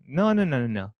A is like, no, no, no, no,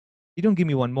 no. You don't give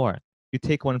me one more. You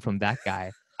take one from that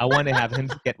guy. I want to have him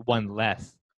get one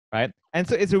less, right? And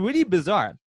so it's really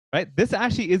bizarre, right? This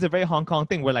actually is a very Hong Kong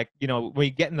thing where, like, you know, when we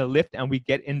get in the lift and we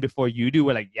get in before you do,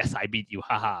 we're like, yes, I beat you,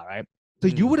 haha, right? So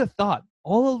you would have thought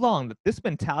all along that this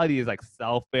mentality is like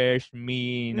selfish,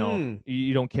 mean, you know,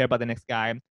 you don't care about the next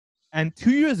guy. And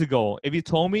 2 years ago, if you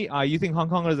told me, you think Hong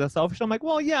Kongers are selfish, I'm like,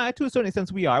 well, yeah, to a certain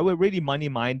extent we are. We're really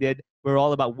money-minded. We're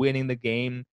all about winning the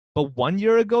game. But 1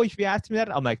 year ago, if you asked me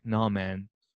that, I'm like, no, man,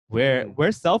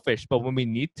 we're selfish. But when we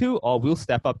need to, we'll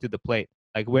step up to the plate.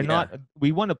 Like, we're not,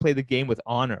 we want to play the game with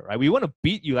honor, right? We want to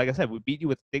beat you. Like I said, we beat you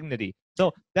with dignity.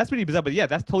 So that's really bizarre. But yeah,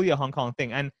 that's totally a Hong Kong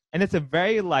thing. And it's a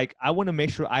very, like, I want to make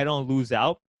sure I don't lose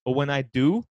out. But when I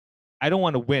do, I don't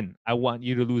want to win. I want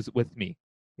you to lose with me.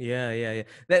 Yeah.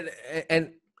 That,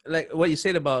 and like what you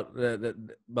said about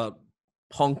about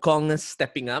Hong Kongers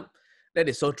stepping up, that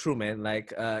is so true, man.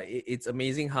 Like, it's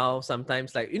amazing how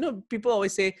sometimes, like, you know, people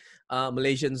always say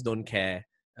Malaysians don't care.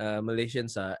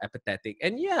 Malaysians are apathetic,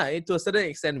 and yeah, to a certain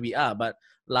extent we are. But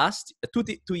last 2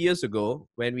 years ago,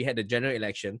 when we had the general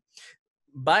election,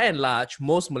 by and large,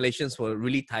 most Malaysians were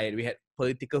really tired. We had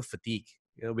political fatigue.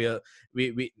 You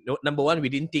know, number one, we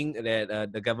didn't think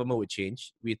that the government would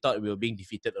change. We thought we were being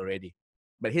defeated already.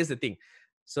 But here's the thing.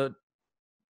 So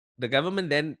the government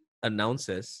then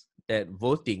announces that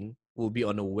voting will be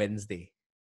on a Wednesday.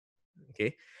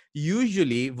 Okay.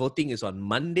 Usually voting is on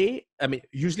Monday. I mean,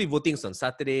 usually voting is on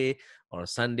Saturday or a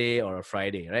Sunday or a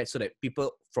Friday, right? So that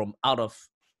people from out of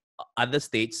other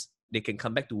states, they can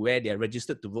come back to where they are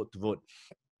registered to vote.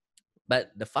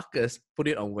 But the fuckers put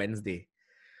it on Wednesday,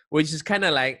 which is kind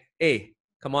of like, hey,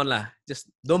 come on lah, just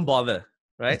don't bother,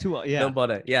 right? Don't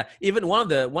bother. Yeah. Even one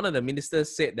of the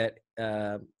ministers said that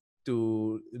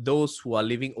to those who are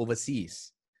living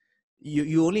overseas,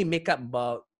 you only make up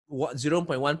about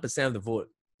 0.1% of the vote.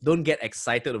 Don't get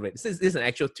excited over it. This is an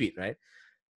actual tweet, right?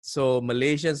 So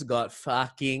Malaysians got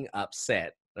fucking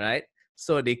upset, right?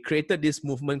 So they created this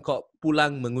movement called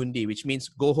Pulang Mengundi, which means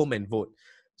go home and vote.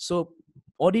 So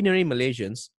ordinary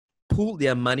Malaysians pooled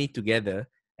their money together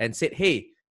and said, hey,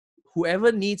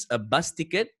 whoever needs a bus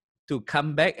ticket to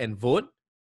come back and vote,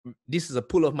 this is a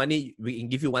pool of money. We can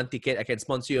give you one ticket. I can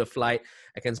sponsor you a flight.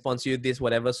 I can sponsor you this,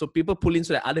 whatever. So people pull in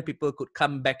so that other people could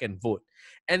come back and vote.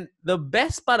 And the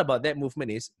best part about that movement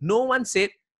is no one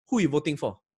said, who are you voting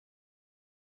for?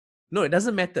 No, it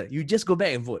doesn't matter. You just go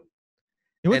back and vote.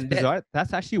 You know what's bizarre?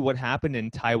 That's actually what happened in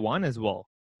Taiwan as well.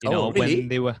 You know, really? when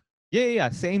they were, yeah,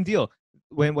 same deal.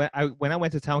 When I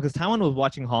went to Taiwan, because Taiwan was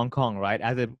watching Hong Kong, right,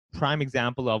 as a prime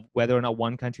example of whether or not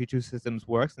one country, two systems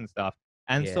works and stuff.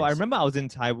 And so I remember I was in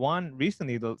Taiwan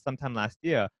recently, sometime last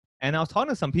year, and I was talking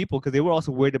to some people because they were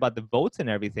also worried about the votes and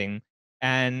everything.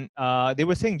 And they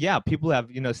were saying, yeah, people have,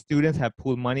 you know, students have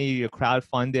pooled money,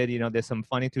 crowdfunded, you know, there's some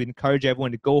funding to encourage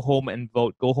everyone to go home and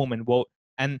vote.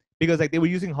 And because like they were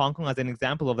using Hong Kong as an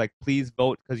example of like, please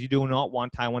vote because you do not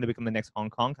want Taiwan to become the next Hong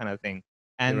Kong kind of thing.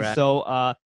 And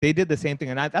so they did the same thing.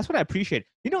 And that's what I appreciate.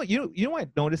 You know what I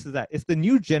noticed is that it's the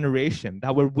new generation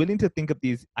that we're willing to think of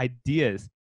these ideas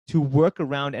to work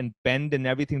around and bend and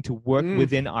everything to work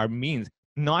within our means,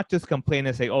 not just complain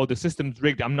and say, oh, the system's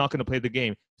rigged, I'm not going to play the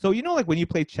game. So, you know, like when you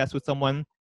play chess with someone,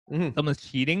 someone's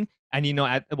cheating, and, you know,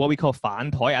 at what we call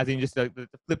fan toy, as in just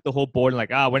flip the whole board and like,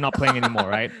 we're not playing anymore,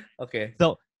 right? Okay.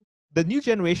 So the new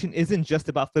generation isn't just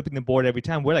about flipping the board every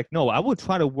time. We're like, no, I will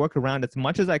try to work around as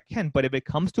much as I can. But if it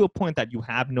comes to a point that you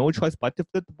have no choice but to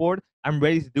flip the board, I'm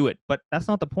ready to do it. But that's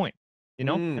not the point, you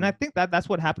know? And I think that's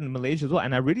what happened in Malaysia as well.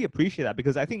 And I really appreciate that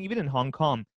because I think even in Hong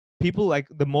Kong, people, like,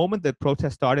 the moment the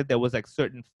protest started, there was like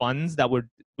certain funds that were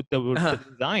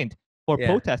designed for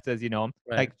protesters, you know?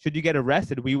 Like, should you get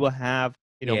arrested, we will have,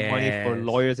 you know, money for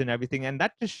lawyers and everything. And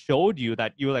that just showed you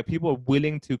that you were like, people are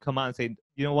willing to come out and say,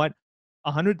 you know what?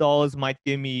 $100 might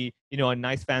give me, you know, a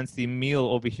nice fancy meal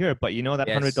over here, but you know that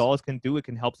 $100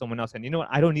 can help someone else. And you know what?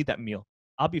 I don't need that meal.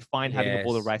 I'll be fine having a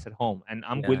bowl of rice at home, and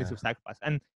I'm willing to sacrifice.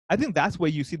 And I think that's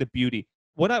where you see the beauty.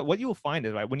 What you will find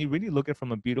is, right, when you really look at it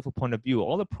from a beautiful point of view,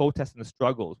 all the protests and the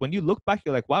struggles, when you look back,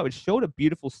 you're like, wow, it showed a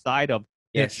beautiful side of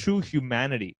true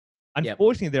humanity.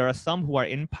 Unfortunately, there are some who are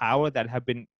in power that have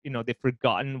been, you know, they've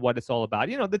forgotten what it's all about.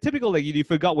 You know, the typical, like, you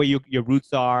forgot where your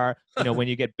roots are, you know, when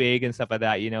you get big and stuff like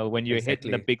that, you know, when you're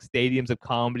hitting the big stadiums of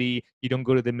comedy, you don't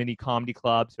go to the mini comedy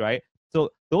clubs, right?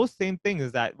 So those same things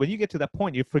is that when you get to that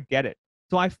point, you forget it.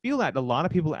 So I feel that a lot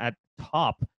of people at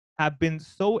top have been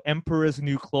so emperor's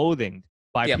new clothing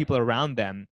by Yep. people around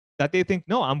them that they think,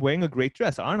 no, I'm wearing a great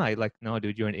dress, aren't I? Like, no,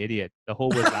 dude, you're an idiot. The whole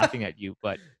world's laughing at you,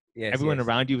 but Yes, everyone yes.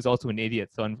 around you is also an idiot.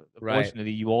 So Right.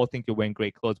 unfortunately, you all think you're wearing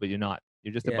great clothes, but you're not.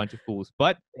 You're just a Yeah. bunch of fools.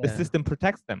 But the Yeah. system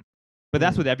protects them. But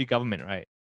that's with every government, right?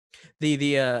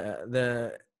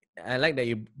 The I like that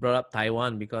you brought up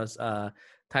Taiwan, because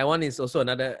Taiwan is also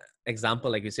another example,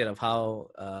 like you said, of how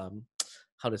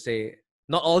how to say,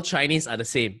 not all Chinese are the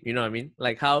same. You know what I mean?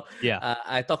 Like how Yeah.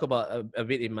 I talk about a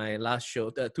bit in my last show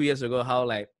 2 years ago, how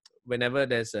like whenever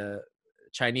there's a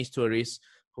Chinese tourist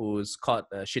who's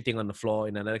caught shitting on the floor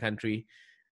in another country,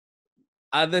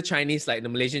 other Chinese, like the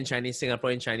Malaysian Chinese,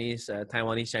 Singaporean Chinese,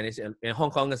 Taiwanese Chinese, and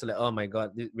Hong Kongers are like, oh my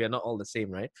God, we are not all the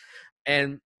same, right?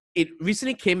 And it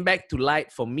recently came back to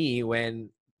light for me when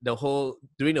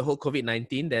during the whole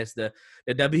COVID-19, there's the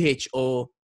WHO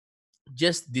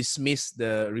just dismissed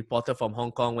the reporter from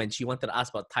Hong Kong when she wanted to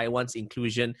ask about Taiwan's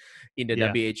inclusion in the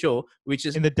Yeah. WHO, which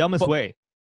is In the dumbest way.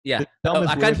 yeah. The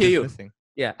dumbest I way can't of hear you. dismissing.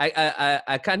 Yeah,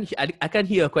 I can't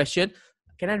hear a question.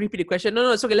 Can I repeat the question?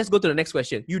 No, it's okay. Let's go to the next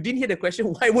question. You didn't hear the question.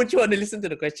 Why wouldn't you want to listen to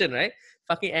the question, right?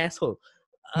 Fucking asshole.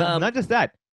 No, not just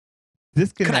that.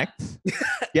 Disconnects,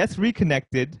 gets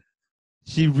reconnected.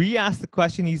 She re-asked the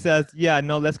question. He says, yeah,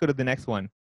 no, let's go to the next one.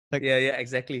 Like, yeah,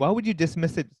 exactly. why would you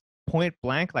dismiss it point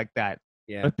blank like that?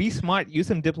 Yeah. But be smart. Use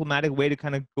some diplomatic way to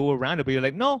kind of go around it. But you're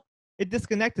like, no, it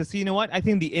disconnected. So you know what? I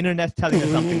think the internet's telling us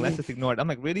something. Let's just ignore it. I'm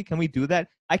like, really? Can we do that?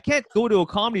 I can't go to a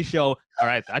comedy show. All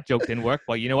right, that joke didn't work.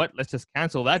 Well, you know what? Let's just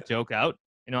cancel that joke out.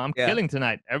 You know, I'm killing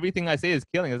tonight. Everything I say is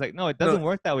killing. It's like, no, it doesn't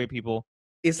work that way, people.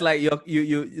 It's like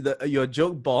your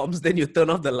joke bombs, then you turn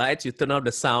off the lights, you turn off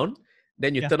the sound,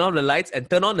 then you turn off the lights and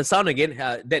turn on the sound again.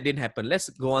 That didn't happen. Let's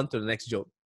go on to the next joke.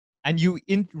 And you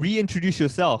reintroduce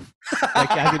yourself,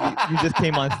 like as if you just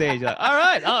came on stage. Like, all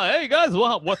right, hey guys,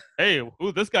 what? Hey,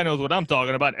 this guy knows what I'm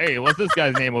talking about. Hey, what's this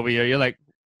guy's name over here? You're like,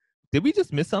 did we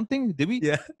just miss something? Did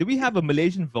we have a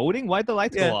Malaysian voting? Why'd the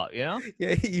lights go out? You know?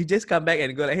 Yeah, you just come back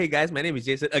and go like, hey guys, my name is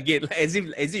Jason again, like, as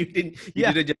if you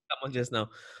didn't just come on just now.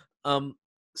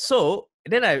 So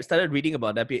then I started reading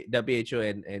about WHO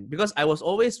and because I was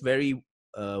always very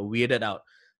weirded out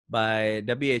by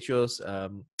WHO's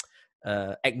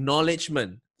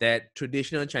acknowledgement that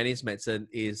traditional Chinese medicine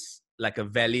is like a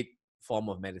valid form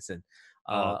of medicine.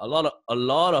 A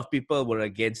lot of people were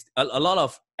against. A lot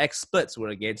of experts were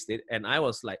against it, and I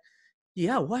was like,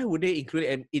 yeah, why would they include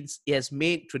it? And it has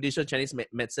made traditional Chinese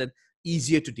medicine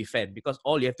easier to defend, because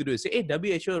all you have to do is say, hey,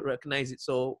 WHO recognize it,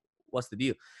 so what's the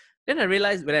deal? Then I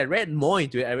realized, when I read more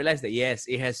into it, I realized that yes,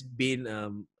 it has been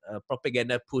a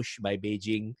propaganda push by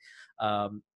Beijing,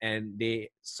 and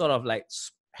they sort of like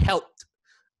helped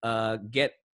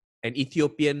get an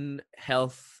Ethiopian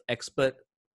health expert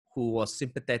who was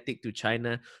sympathetic to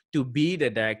China to be the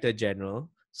director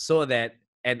general, so that,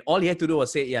 and all he had to do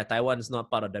was say, yeah, Taiwan is not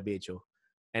part of WHO.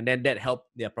 And then that helped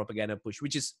their propaganda push,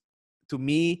 which is, to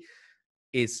me,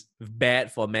 is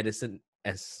bad for medicine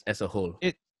as a whole.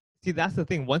 See, that's the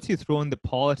thing. Once you throw in the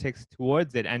politics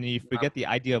towards it and you forget the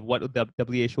idea of what the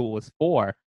WHO was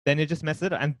for, then it just messes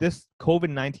it up. And this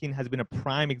COVID-19 has been a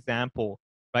prime example,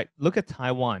 right? Look at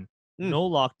Taiwan. No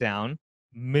lockdown,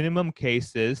 minimum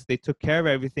cases. They took care of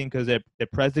everything because the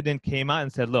president came out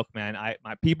and said, look, man,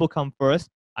 my people come first.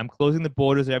 I'm closing the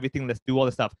borders and everything. Let's do all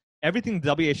the stuff. Everything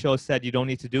the WHO said you don't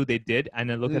need to do, they did. And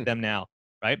then look at them now.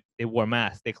 Right? They wore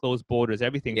masks, they closed borders,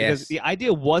 everything. Yes. Because the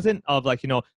idea wasn't of like,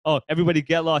 oh, everybody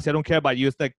get lost, I don't care about you.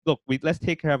 It's like, look, let's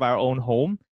take care of our own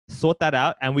home, sort that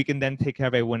out, and we can then take care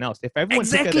of everyone else. If everyone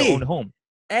took care of their own home.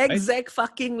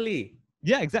 Fuckingly.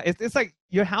 Yeah, exactly. It's like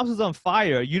your house is on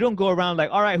fire. You don't go around like,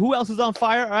 all right, who else is on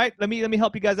fire? All right, let me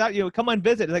help you guys out. Come on,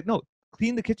 visit. It's like, no,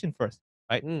 clean the kitchen first,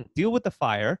 right? Deal with the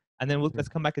fire, and then let's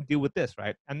come back and deal with this,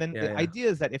 right? And then the idea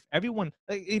is that if everyone,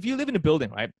 like, if you live in a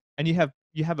building, right, and you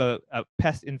have a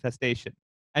pest infestation,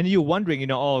 and you're wondering,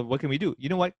 oh, what can we do? You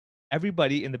know what?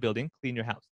 Everybody in the building, clean your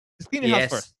house. Just clean your house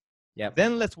first. Yep.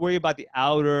 Then let's worry about the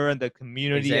outer and the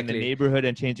community and the neighborhood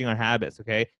and changing our habits,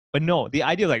 okay? But no, the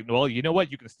idea like, well, you know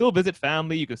what? You can still visit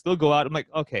family. You can still go out. I'm like,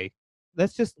 okay,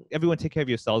 let's just everyone take care of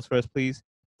yourselves first, please.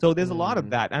 So there's a lot of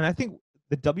that. And I think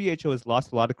the WHO has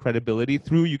lost a lot of credibility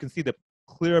through, you can see the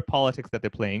clear politics that they're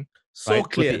playing. So right?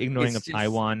 clear. With the ignoring of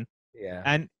Taiwan. Yeah.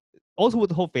 And also with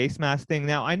the whole face mask thing.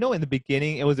 Now, I know in the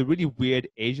beginning, it was a really weird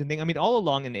Asian thing. I mean, all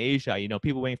along in Asia,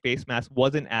 people wearing face masks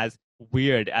wasn't as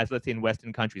weird as, let's say, in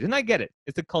Western countries. And I get it.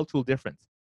 It's a cultural difference.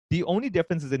 The only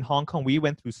difference is in Hong Kong, we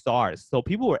went through SARS. So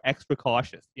people were extra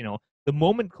cautious. The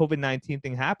moment COVID-19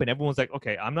 thing happened, everyone's like,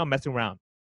 okay, I'm not messing around.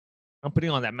 I'm putting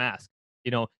on that mask.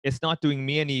 It's not doing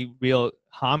me any real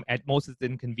harm. At most, it's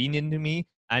inconvenient to me.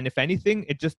 And if anything,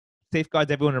 it just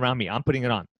safeguards everyone around me. I'm putting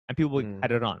it on. And people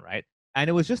had it on, right? And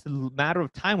it was just a matter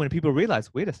of time when people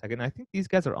realized, wait a second, I think these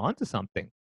guys are onto something.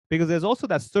 Because there's also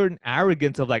that certain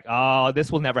arrogance of like, oh,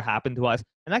 this will never happen to us.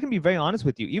 And I can be very honest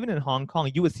with you. Even in Hong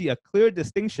Kong, you would see a clear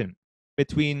distinction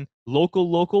between local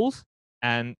locals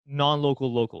and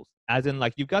non-local locals. As in,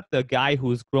 like, you've got the guy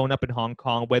who's grown up in Hong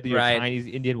Kong, whether you're Right. Chinese,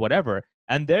 Indian, whatever,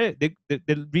 and they're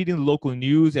reading the local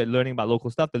news, they're learning about local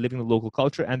stuff, they're living the local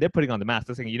culture, and they're putting on the mask.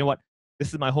 They're saying, you know what,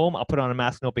 this is my home, I'll put on a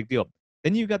mask, no big deal.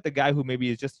 Then you got the guy who maybe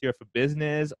is just here for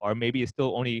business, or maybe is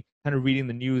still only kind of reading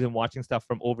the news and watching stuff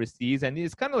from overseas, and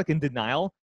it's kind of like in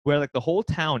denial, where like the whole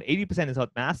town, 80% is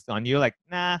without masks on. You're like,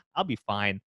 nah, I'll be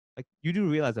fine. Like, you do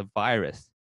realize a virus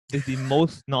is the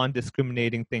most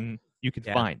non-discriminating thing you can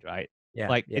Yeah. find, right? Yeah.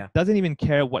 Like, Yeah. it doesn't even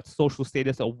care what social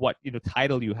status or what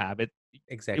title you have. It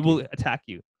Exactly. will attack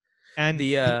you. And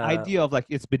The the idea of like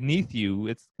it's beneath you,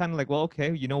 it's kind of like, well,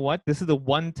 okay, you know what? This is the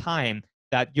one time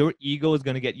that your ego is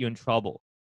going to get you in trouble,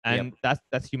 Yep. and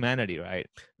that's humanity, right?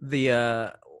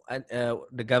 The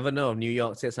governor of New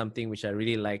York said something which I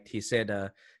really liked. He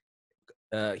said,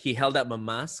 he held up a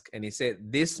mask and he said,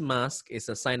 "This mask is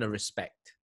a sign of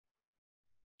respect.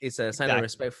 It's a sign of Exactly.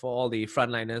 respect for all the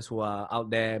frontliners who are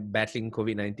out there battling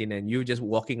COVID-19, and you just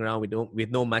walking around with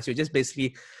no mask. You're just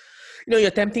basically, you're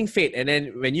tempting fate. And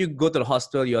then when you go to the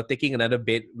hospital, you're taking another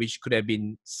bed which could have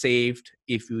been saved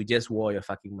if you just wore your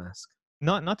fucking mask."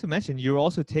 Not to mention, you're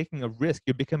also taking a risk.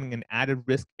 You're becoming an added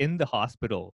risk in the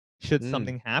hospital should Mm,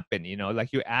 something happen. Like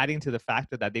you're adding to the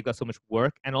factor that they've got so much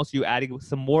work, and also you're adding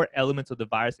some more elements of the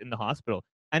virus in the hospital.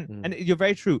 And mm. you're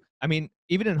very true. I mean,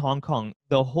 even in Hong Kong,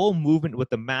 the whole movement with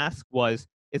the mask was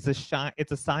it's a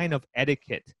sign of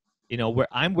etiquette. Where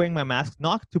I'm wearing my mask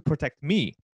not to protect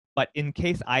me, but in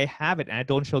case I have it and I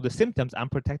don't show the symptoms, I'm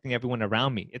protecting everyone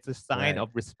around me. It's a sign Right. of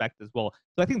respect as well.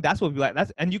 So I think that's what we like.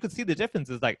 And you can see the difference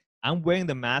is like I'm wearing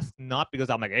the mask not because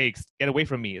I'm like, hey, get away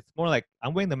from me. It's more like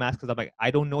I'm wearing the mask because I'm like, I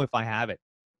don't know if I have it,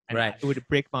 and Right. it would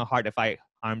break my heart if I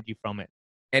harmed you from it.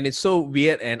 And it's so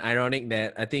weird and ironic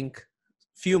that I think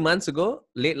few months ago,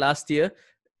 late last year,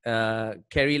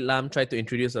 Carrie Lam tried to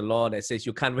introduce a law that says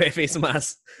you can't wear face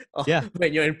masks Yeah,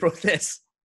 when you're in protest.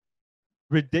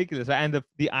 ridiculous. Right? And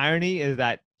the irony is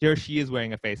that here she is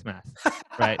wearing a face mask,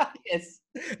 right? Yes,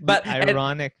 The but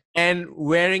ironic. and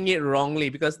wearing it wrongly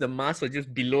because the mask was just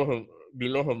She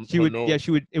her would, yeah,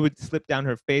 nose. it would slip down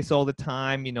her face all the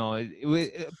time. It was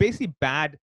basically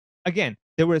bad. Again,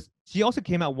 she also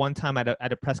came out one time at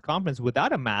a press conference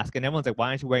without a mask, and everyone's like, why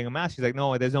aren't you wearing a mask? She's like,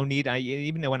 no, there's no need.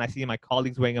 Even when I see my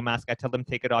colleagues wearing a mask, I tell them,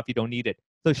 take it off. You don't need it.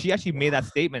 So she actually made that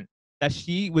statement that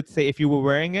she would say, if you were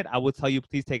wearing it, I would tell you,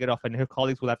 please take it off. And her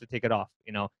colleagues will have to take it off.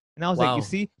 And I was like, you Wow.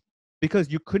 see,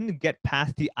 because you couldn't get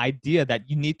past the idea that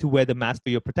you need to wear the mask for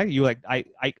your protection. You're like,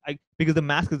 because the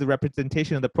mask is the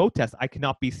representation of the protest. I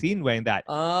cannot be seen wearing that.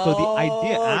 So the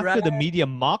idea Oh, right. after the media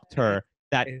mocked her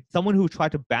that someone who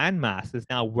tried to ban masks is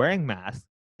now wearing masks,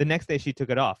 the next day she took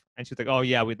it off and she's like, oh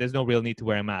yeah, there's no real need to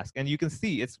wear a mask. And you can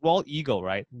see it's all ego,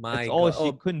 right? It's My all God. she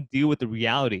Oh, couldn't deal with the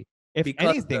reality. If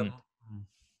because anything,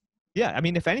 yeah, I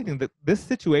mean, if anything, this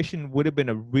situation would have been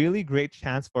a really great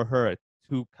chance for her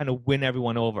to kind of win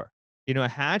everyone over.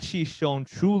 Had she shown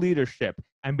true leadership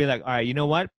and be like, all right, you know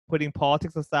what? Putting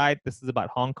politics aside, this is about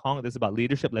Hong Kong. This is about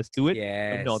leadership. Let's do it.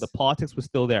 But no, the yes, politics was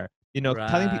still there. Telling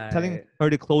right. her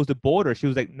to close the border, she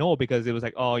was like, no, because it was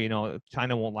like, oh,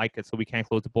 China won't like it, so we can't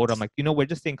close the border. I'm like, we're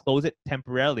just saying close it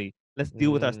temporarily. Let's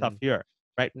deal with our stuff Mm, here,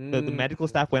 right? The mm, medical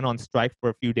staff went on strike for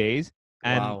a few days,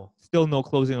 and wow. still no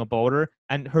closing a border.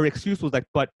 And her excuse was like,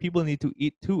 but people need to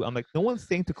eat too. I'm like, no one's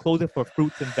saying to close it for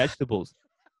fruits and vegetables.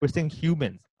 We're saying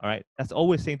humans, all right? That's all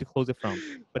we're saying to close it from.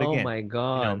 But Oh again, my you know,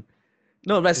 God.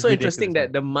 No, that's it's so interesting ridiculous,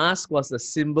 man. that the mask was the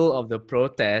symbol of the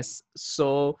protest.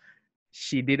 So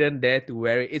she didn't dare to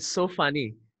wear it. It's so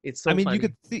funny. It's I so mean, you funny.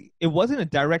 could see it wasn't a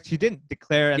direct. She didn't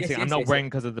declare and say, Yes, "I'm yes, not yes, yes. wearing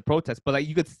because of the protest," but like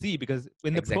you could see because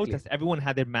in the Exactly. protest, everyone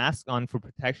had their mask on for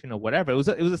protection or whatever. It was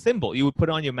a symbol. You would put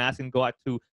on your mask and go out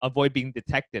to avoid being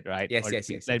detected, right? Yes, Or yes,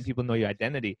 yes, letting yes. people know your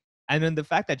identity. And then the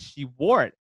fact that she wore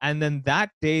it, and then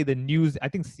that day, the news, I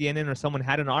think CNN or someone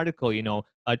had an article.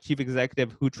 A chief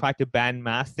executive who tried to ban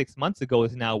masks 6 months ago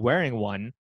is now wearing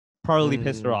one. Probably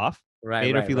pissed her Mm, off, right,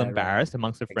 made her right, feel right, right. embarrassed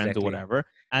amongst her friends or Exactly. whatever.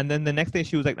 And then the next day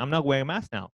she was like, I'm not wearing a mask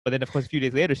now. But then, of course, a few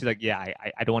days later, she's like, yeah,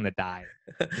 I don't want to die.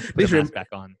 Let's put a this rem- mask back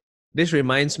on. this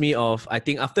reminds me of, I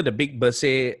think, after the big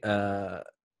birthday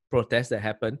protest that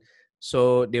happened.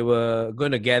 So they were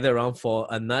going to gather around for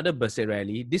another birthday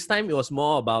rally. This time it was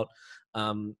more about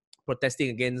um, protesting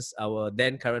against our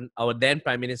then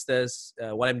prime minister's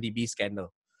 1MDB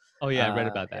scandal. Oh, yeah, I read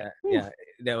about that. Yeah, Whew. yeah.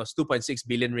 There was 2.6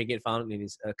 billion ringgit found in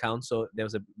his account, so there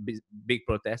was a big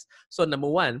protest. So number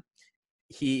one,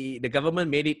 the government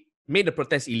made it made the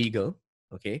protest illegal,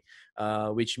 okay,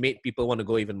 which made people want to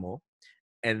go even more.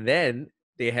 And then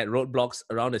they had roadblocks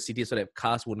around the city so that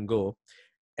cars wouldn't go.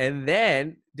 And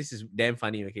then this is damn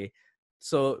funny, okay.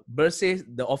 So Bersih,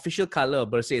 the official color of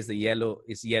Bersih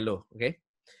is yellow, okay.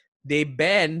 They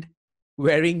banned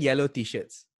wearing yellow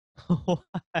t-shirts. What?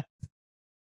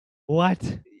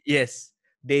 What? Yes,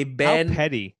 they How banned.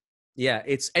 petty. Yeah,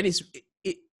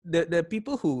 the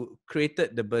people who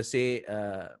created the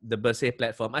Bersih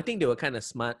platform. I think they were kind of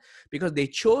smart because they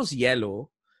chose yellow.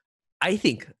 I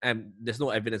think, there's no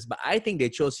evidence, but I think they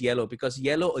chose yellow because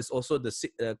yellow is also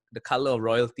the color of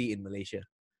royalty in Malaysia,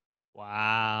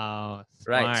 Wow.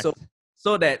 right? Smart.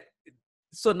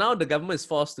 So now the government is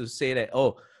forced to say that,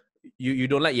 oh, you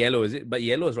don't like yellow, is it? But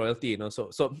yellow is royalty, you know.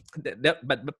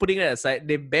 But putting that aside,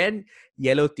 they banned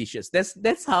yellow t-shirts.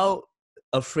 That's how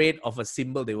afraid of a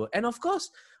symbol they were. And of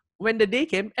course, when the day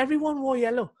came, everyone wore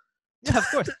yellow. Yeah, of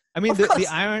course. I mean, Of the course.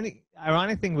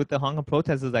 ironic thing with the Hong Kong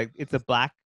protests is like it's a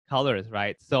black colors,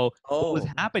 right? So what was Oh,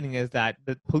 happening is that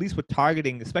the police were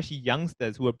targeting, especially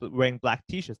youngsters who were wearing black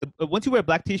t-shirts. Once you wear a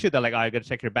black t-shirt, they're like, "Oh, I gotta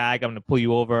check your bag. I'm gonna pull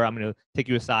you over. I'm gonna take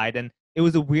you aside." And it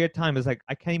was a weird time. It's like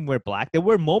I can't even wear black. There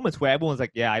were moments where everyone's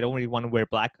like, "Yeah, I don't really want to wear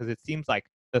black because it seems like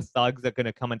the thugs are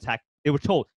gonna come attack." They were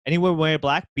told anyone wearing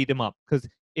black, beat them up. Because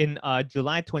in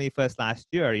July 21st last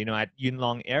year, at Yuen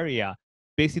Long area,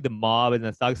 basically the mob and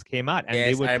the thugs came out and they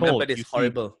yes, were I remember told, this. you see,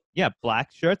 Horrible. yeah, black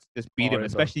shirts, just beat them, Horrible.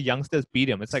 especially youngsters, beat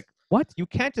them. It's like, what? You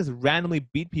can't just randomly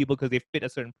beat people because they fit a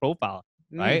certain profile,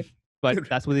 Mm. right? But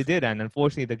that's what they did. And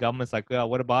unfortunately, the government's like, yeah,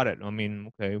 what about it? I mean,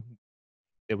 okay,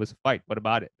 there was a fight. What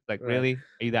about it? It's like, Right. really?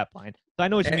 Are you that blind? So I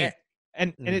know what you Eh, mean. eh,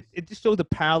 And mm. it just shows the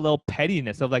parallel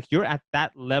pettiness of like, you're at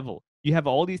that level. You have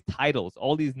all these titles,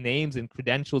 all these names and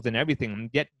credentials and everything, and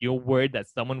yet you're worried that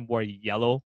someone wore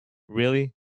yellow.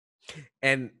 Really?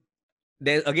 And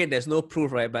there's no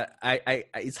proof, right? But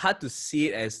it's hard to see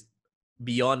it as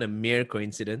beyond a mere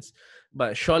coincidence.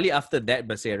 But shortly after that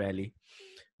Bersih rally,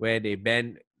 where they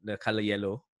banned the color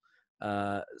yellow,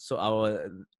 so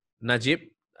our Najib,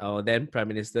 our then Prime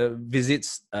Minister,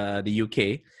 visits the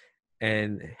UK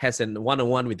and has a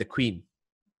one-on-one with the Queen.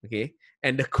 Okay,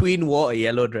 and the Queen wore a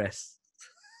yellow dress.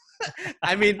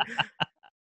 I mean,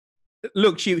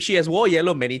 look, she has wore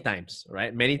yellow many times,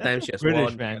 right? Many That's times so she has British,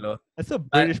 worn man. yellow, That's so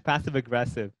but British passive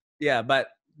aggressive. yeah, but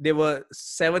there were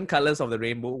 7 colors of the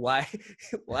rainbow. Why?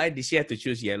 Why did she have to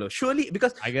choose yellow? Surely,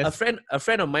 because I a guess, friend, a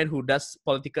friend of mine who does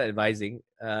political advising,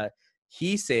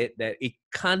 he said that it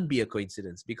can't be a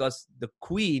coincidence because the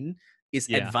Queen is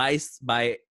yeah, advised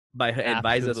by her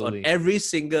advisors on absolutely. every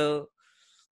single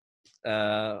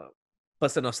uh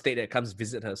person of state that comes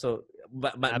visit her. So,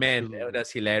 but man, Absolutely.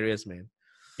 that's hilarious, man.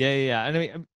 Yeah, yeah, yeah. And I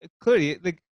mean, clearly,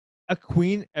 like a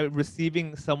queen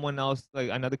receiving someone else, like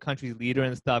another country's leader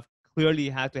and stuff, clearly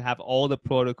has to have all the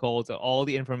protocols, all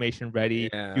the information ready. You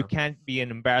Yeah. can't be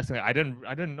an embarrassing. I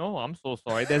didn't know. I'm so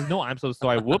sorry. There's no, I'm so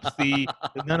sorry. Whoopsie.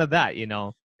 There's none of that.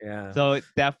 Yeah. So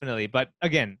definitely. But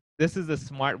again, this is a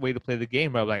smart way to play the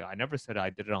game. Right? Like I never said I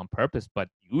did it on purpose, but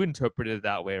you interpreted it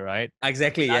that way, right?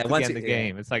 Exactly. Yeah. That's Once again you, the yeah.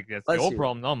 game. It's like it's Once your you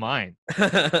problem, not mine.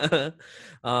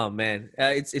 oh man,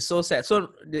 it's so sad.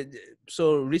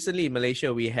 So recently in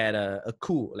Malaysia we had a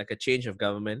coup, like a change of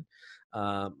government.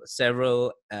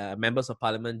 Several members of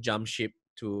parliament jumped ship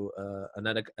to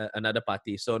another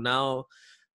party. So now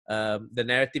the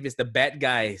narrative is the bad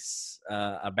guys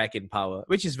are back in power,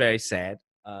 which is very sad.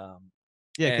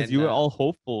 Yeah, because And you were all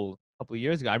hopeful a couple of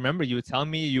years ago. I remember you were telling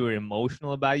me you were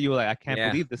emotional about it. You were like, I can't yeah,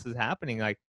 believe this is happening.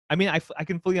 Like, I mean, I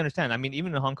can fully understand. I mean,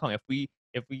 even in Hong Kong, if we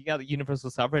got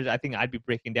universal suffrage, I think I'd be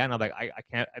breaking down. I'm like, I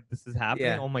can't. This is happening.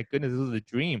 yeah. Oh my goodness, this was a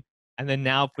dream. And then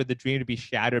now for the dream to be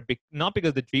shattered, not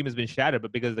because the dream has been shattered,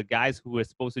 but because the guys who were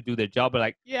supposed to do their job are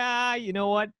like, yeah, you know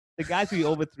what? The guys we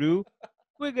overthrew,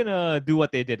 we're gonna do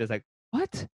what they did. It's like,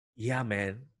 what? Yeah,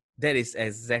 man. That is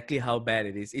exactly how bad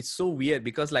it is. It's so weird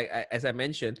because, like, as I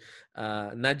mentioned,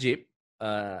 Najib,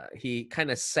 he kind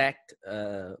of sacked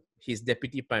his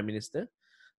deputy prime minister.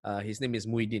 His name is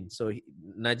Muhyiddin. So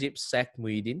Najib sacked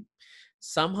Muhyiddin.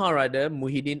 Somehow or other,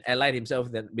 Muhyiddin allied himself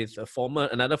with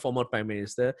another former prime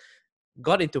minister,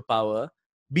 got into power,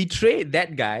 betrayed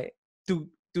that guy to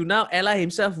now ally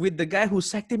himself with the guy who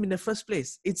sacked him in the first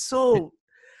place. It's so,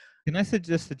 Can I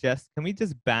just suggest? Can we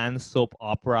just ban soap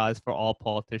operas for all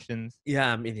politicians?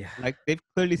 yeah. I mean, yeah. Like they've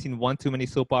clearly seen one too many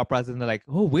soap operas, and they're like,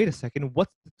 "Oh, wait a second,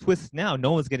 what's the twist now?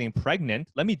 No one's getting pregnant.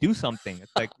 Let me do something."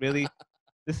 It's like, really,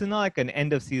 this is not like an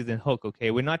end of season hook, okay?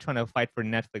 We're not trying to fight for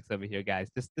Netflix over here, guys.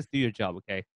 Just do your job,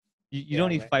 okay? You don't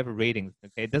Yeah, need to man. fight for ratings,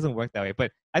 okay? It doesn't work that way.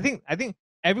 But I think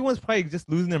everyone's probably just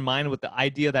losing their mind with the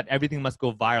idea that everything must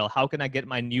go viral. How can I get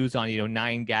my news on,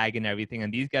 9gag and everything?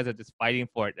 And these guys are just fighting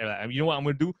for it. They're like, you know what I'm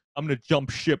gonna do? I'm gonna jump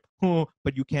ship. Oh,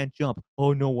 but you can't jump.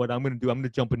 Oh no, what I'm gonna do? I'm gonna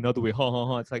jump another way. Ha ha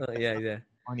ha. It's like that's Yeah, not yeah.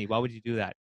 funny. Why would you do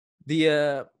that?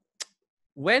 The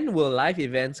when will live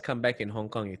events come back in Hong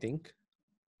Kong, you think?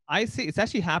 I see it's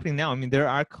actually happening now. I mean, there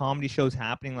are comedy shows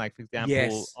happening, like for example,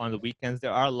 Yes. on the weekends,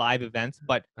 there are live events,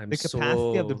 but I'm the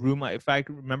capacity of the so room, if I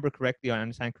remember correctly or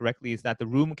understand correctly, is that the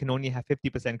room can only have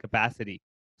 50% capacity.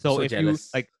 So if you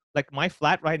jealous. like my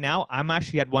flat right now, I'm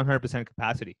actually at 100%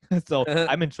 capacity. So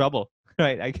I'm in trouble,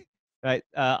 right? Right.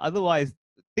 Otherwise,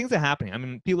 things are happening. I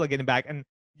mean, people are getting back, and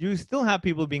you still have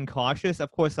people being cautious.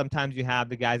 Of course, sometimes you have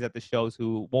the guys at the shows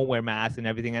who won't wear masks and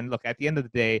everything. And look, at the end of the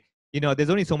day, there's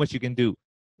only so much you can do.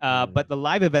 But the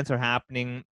live events are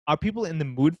happening. Are people in the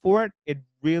mood for it? It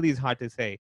really is hard to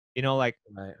say. Like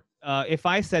Right. if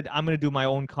I said I'm going to do my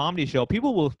own comedy show,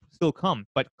 people will still come.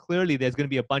 But clearly, there's going to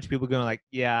be a bunch of people going like,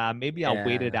 yeah, maybe I'll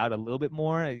wait it Yeah. out a little bit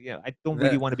more. I don't really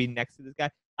The want to be next to this guy.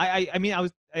 I mean, I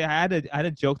had a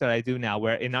joke that I do now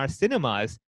where in our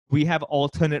cinemas we have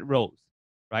alternate rows,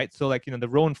 right? So like the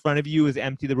row in front of you is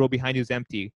empty, the row behind you is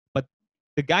empty, but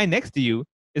the guy next to you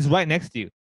is right next to you,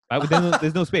 right? But then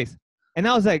there's no space. And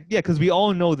I was like, yeah, because we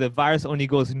all know the virus only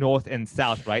goes north and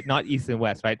south, right? Not east and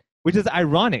west, right? Which is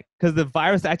ironic because the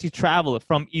virus actually travels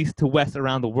from east to west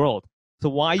around the world. So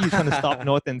why are you trying to stop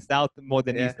north and south more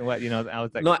than yeah. east and west? I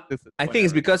was like, No, this is I think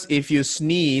it's whatever. because if you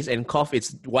sneeze and cough,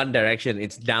 it's one direction.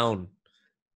 It's down.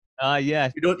 Yeah,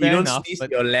 You fair don't enough. sneeze to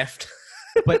But your left.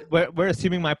 but we're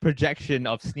assuming my projection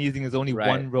of sneezing is only Right.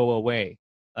 one row away.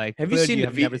 Like Have you clearly seen you the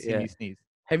have never video? seen Yeah. me sneeze.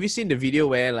 Have you seen the video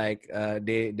where like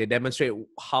they demonstrate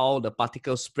how the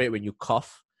particles spread when you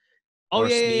cough Oh or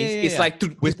yeah, yeah, yeah, sneeze? yeah, It's yeah. like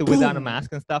With just or without a boom,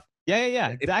 mask and stuff. Yeah, yeah, yeah.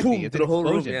 it Exactly. boom It's to an the whole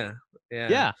room. explosion. Yeah, yeah,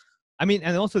 Yeah. I mean,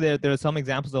 and also there are some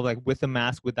examples of like with a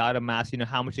mask, without a mask,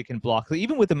 how much it can block. So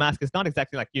even with the mask, it's not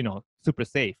exactly like, super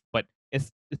safe, but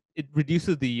it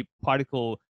reduces the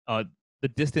particle, the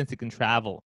distance it can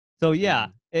travel. So yeah,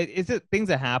 Mm. things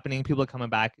are happening. People are coming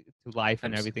back to life I'm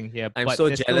and s- everything here, I'm but so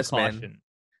there's still jealous, man. caution.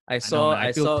 I I know, saw man. I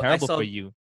I feel saw I terrible for saw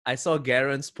you. I saw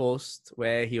Garen's post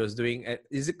where he was doing.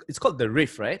 It's called the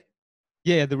Riff, right?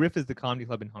 Yeah, yeah, the Riff is the comedy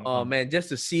club in Hong Oh Kong. man, just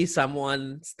to see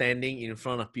someone standing in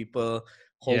front of people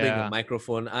holding a Yeah.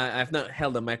 microphone. I've not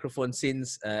held a microphone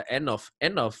since end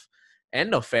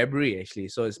of February actually.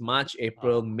 So it's March,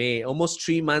 April, Oh, May, almost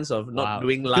 3 months of not wow.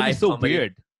 doing It's gonna be live so comedy.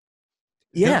 weird.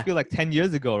 It's gonna Yeah, feel like 10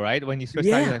 years ago, right? When you first started,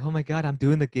 you're yeah, like, oh my God, I'm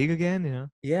doing the gig again,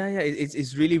 yeah.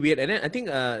 It's really weird. And then I think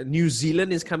New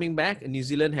Zealand is coming back. New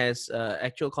Zealand has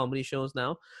actual comedy shows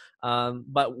now.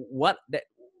 But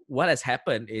what has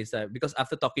happened is because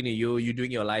after talking to you, you're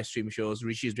doing your live stream shows.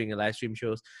 Rishi's doing a live stream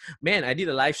shows. Man, I did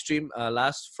a live stream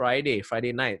last Friday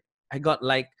night. I got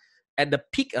like at the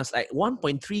peak, I was like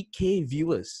 1.3K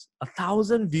viewers,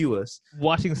 1,000 viewers.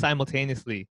 Watching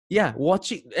simultaneously. Yeah,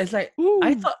 watching. It's like I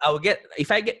Woo! thought I would get if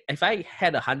I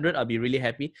had 100, I'll be really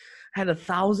happy. I had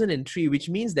 1,003, which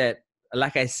means that,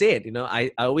 like I said,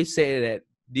 I always say that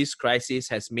this crisis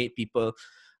has made people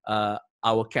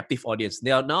our captive audience.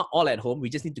 They are now all at home. We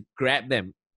just need to grab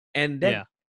them, and Yeah.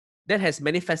 that has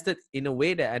manifested in a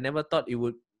way that I never thought it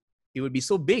would be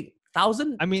so big.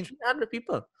 Thousand I mean, three hundred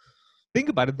people. think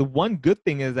about it. The one good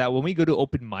thing is that when we go to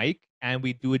open mic and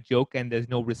we do a joke and there's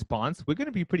no response, we're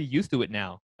gonna be pretty used to it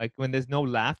now. Like when there's no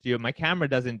laughter, my camera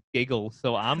doesn't giggle,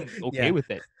 so I'm okay Yeah. with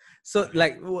it. So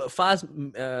like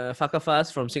Faka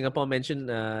Fast from Singapore mentioned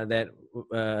that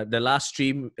the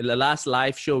last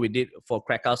live show we did for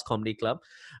Krakows Comedy Club,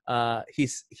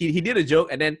 he did a joke,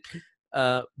 and then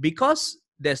because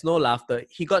there's no laughter,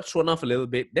 he got thrown off a little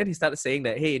bit. Then he started saying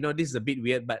that, hey, this is a bit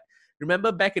weird, but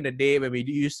remember back in the day when we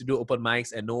used to do open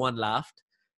mics and no one laughed,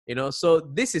 so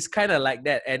this is kind of like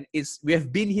that, and we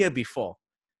have been here before,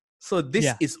 so this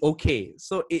Yeah. is okay.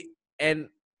 So and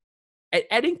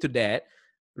adding to that,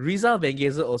 Rizal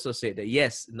Vengezer also said that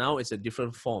yes, now it's a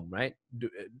different form, right?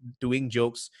 Doing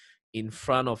jokes in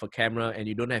front of a camera and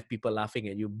you don't have people laughing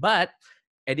at you. But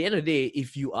at the end of the day,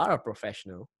 if you are a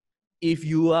professional, if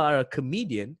you are a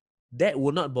comedian, that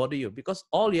will not bother you because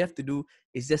all you have to do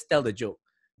is just tell the joke.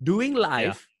 Doing Yeah.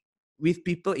 live with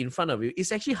people in front of you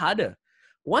is actually harder.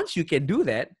 Once you can do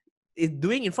that,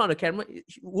 doing in front of the camera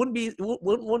won't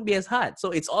be as hard.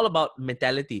 So it's all about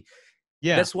mentality.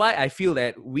 Yeah. That's why I feel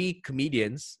that we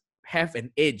comedians have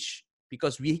an edge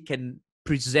because we can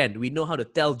present. We know how to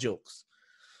tell jokes.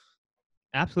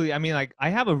 Absolutely. I mean, like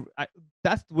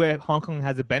that's where Hong Kong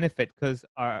has a benefit because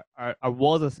our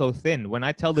walls are so thin. When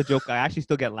I tell the joke, I actually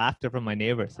still get laughter from my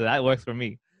neighbors, so that works for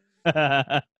me.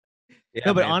 Yeah,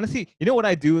 No, but man. honestly, you know what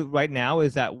I do right now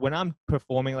is that when I'm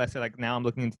performing, let's say like now I'm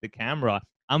looking into the camera,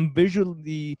 I'm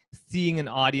visually seeing an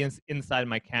audience inside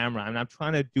my camera, and I'm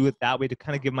trying to do it that way to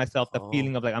kind of give myself the Oh,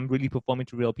 feeling of like I'm really performing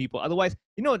to real people. Otherwise,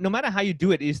 no matter how you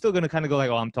do it, you're still gonna kind of go like,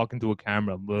 oh, I'm talking to a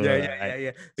camera, yeah, blah, yeah, right? yeah,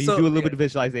 yeah. But you do So a little yeah, bit of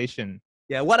visualization.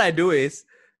 yeah. What I do is,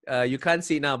 you can't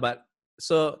see now, but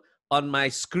so on my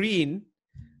screen,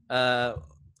 uh,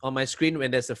 when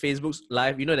there's a Facebook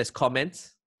live, there's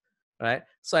comments, right?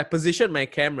 So I position my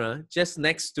camera just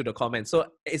next to the comments, so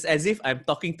it's as if I'm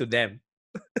talking to them.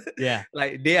 Yeah.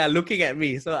 Like they are looking at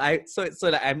me, so that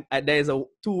there is a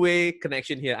two-way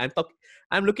connection here.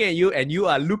 I'm looking at you and you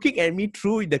are looking at me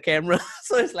through the camera.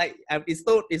 So it's like,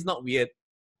 it's not weird.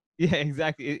 Yeah,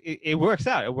 exactly. It works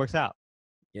out. It works out.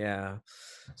 Yeah.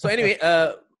 So anyway,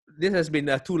 this has been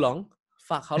too long.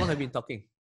 Fuck, how long have you been talking?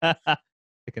 Like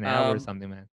an hour or um something,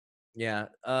 man. Yeah,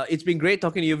 it's been great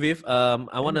talking to you, Viv. I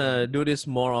want Same, to man. do this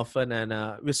more often, and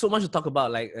there's so much to talk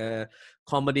about, like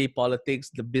comedy, politics,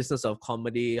 the business of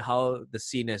comedy, how the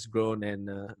scene has grown, and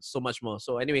so much more.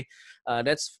 So anyway,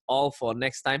 that's all for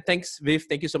next time. Thanks, Viv.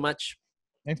 Thank you so much.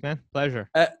 Thanks, man. Pleasure.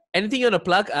 Anything you want to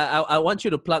plug? I want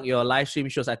you to plug your live stream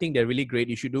shows. I think they're really great.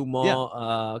 You should do Yeah.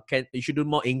 more. You should do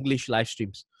more English live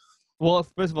streams. Well,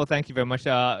 first of all, thank you very much.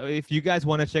 If you guys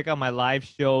want to check out my live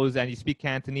shows and you speak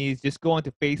Cantonese, just go onto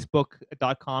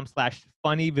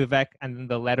facebook.com/funny Vivek and then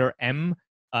the letter M,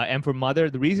 M for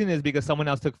mother. The reason is because someone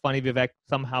else took funny Vivek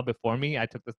somehow before me. I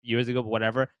took this years ago, but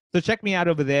whatever. So check me out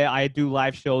over there. I do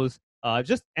live shows,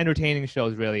 just entertaining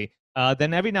shows, really.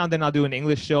 Then every now and then I'll do an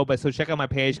English show, but so check out my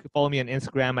page. Follow me on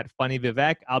Instagram at funny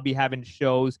Vivek. I'll be having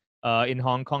shows in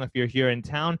Hong Kong if you're here in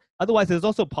town. Otherwise, there's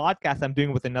also a podcast I'm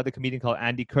doing with another comedian called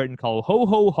Andy Curtin called Ho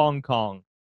Ho Hong Kong.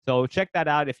 So check that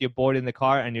out if you're bored in the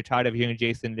car and you're tired of hearing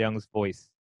Jason Leong's voice.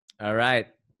 All right.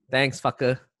 Thanks,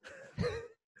 fucker.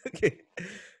 Okay.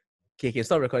 Okay.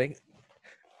 Stop recording.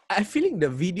 I'm feeling the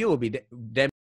video will be damn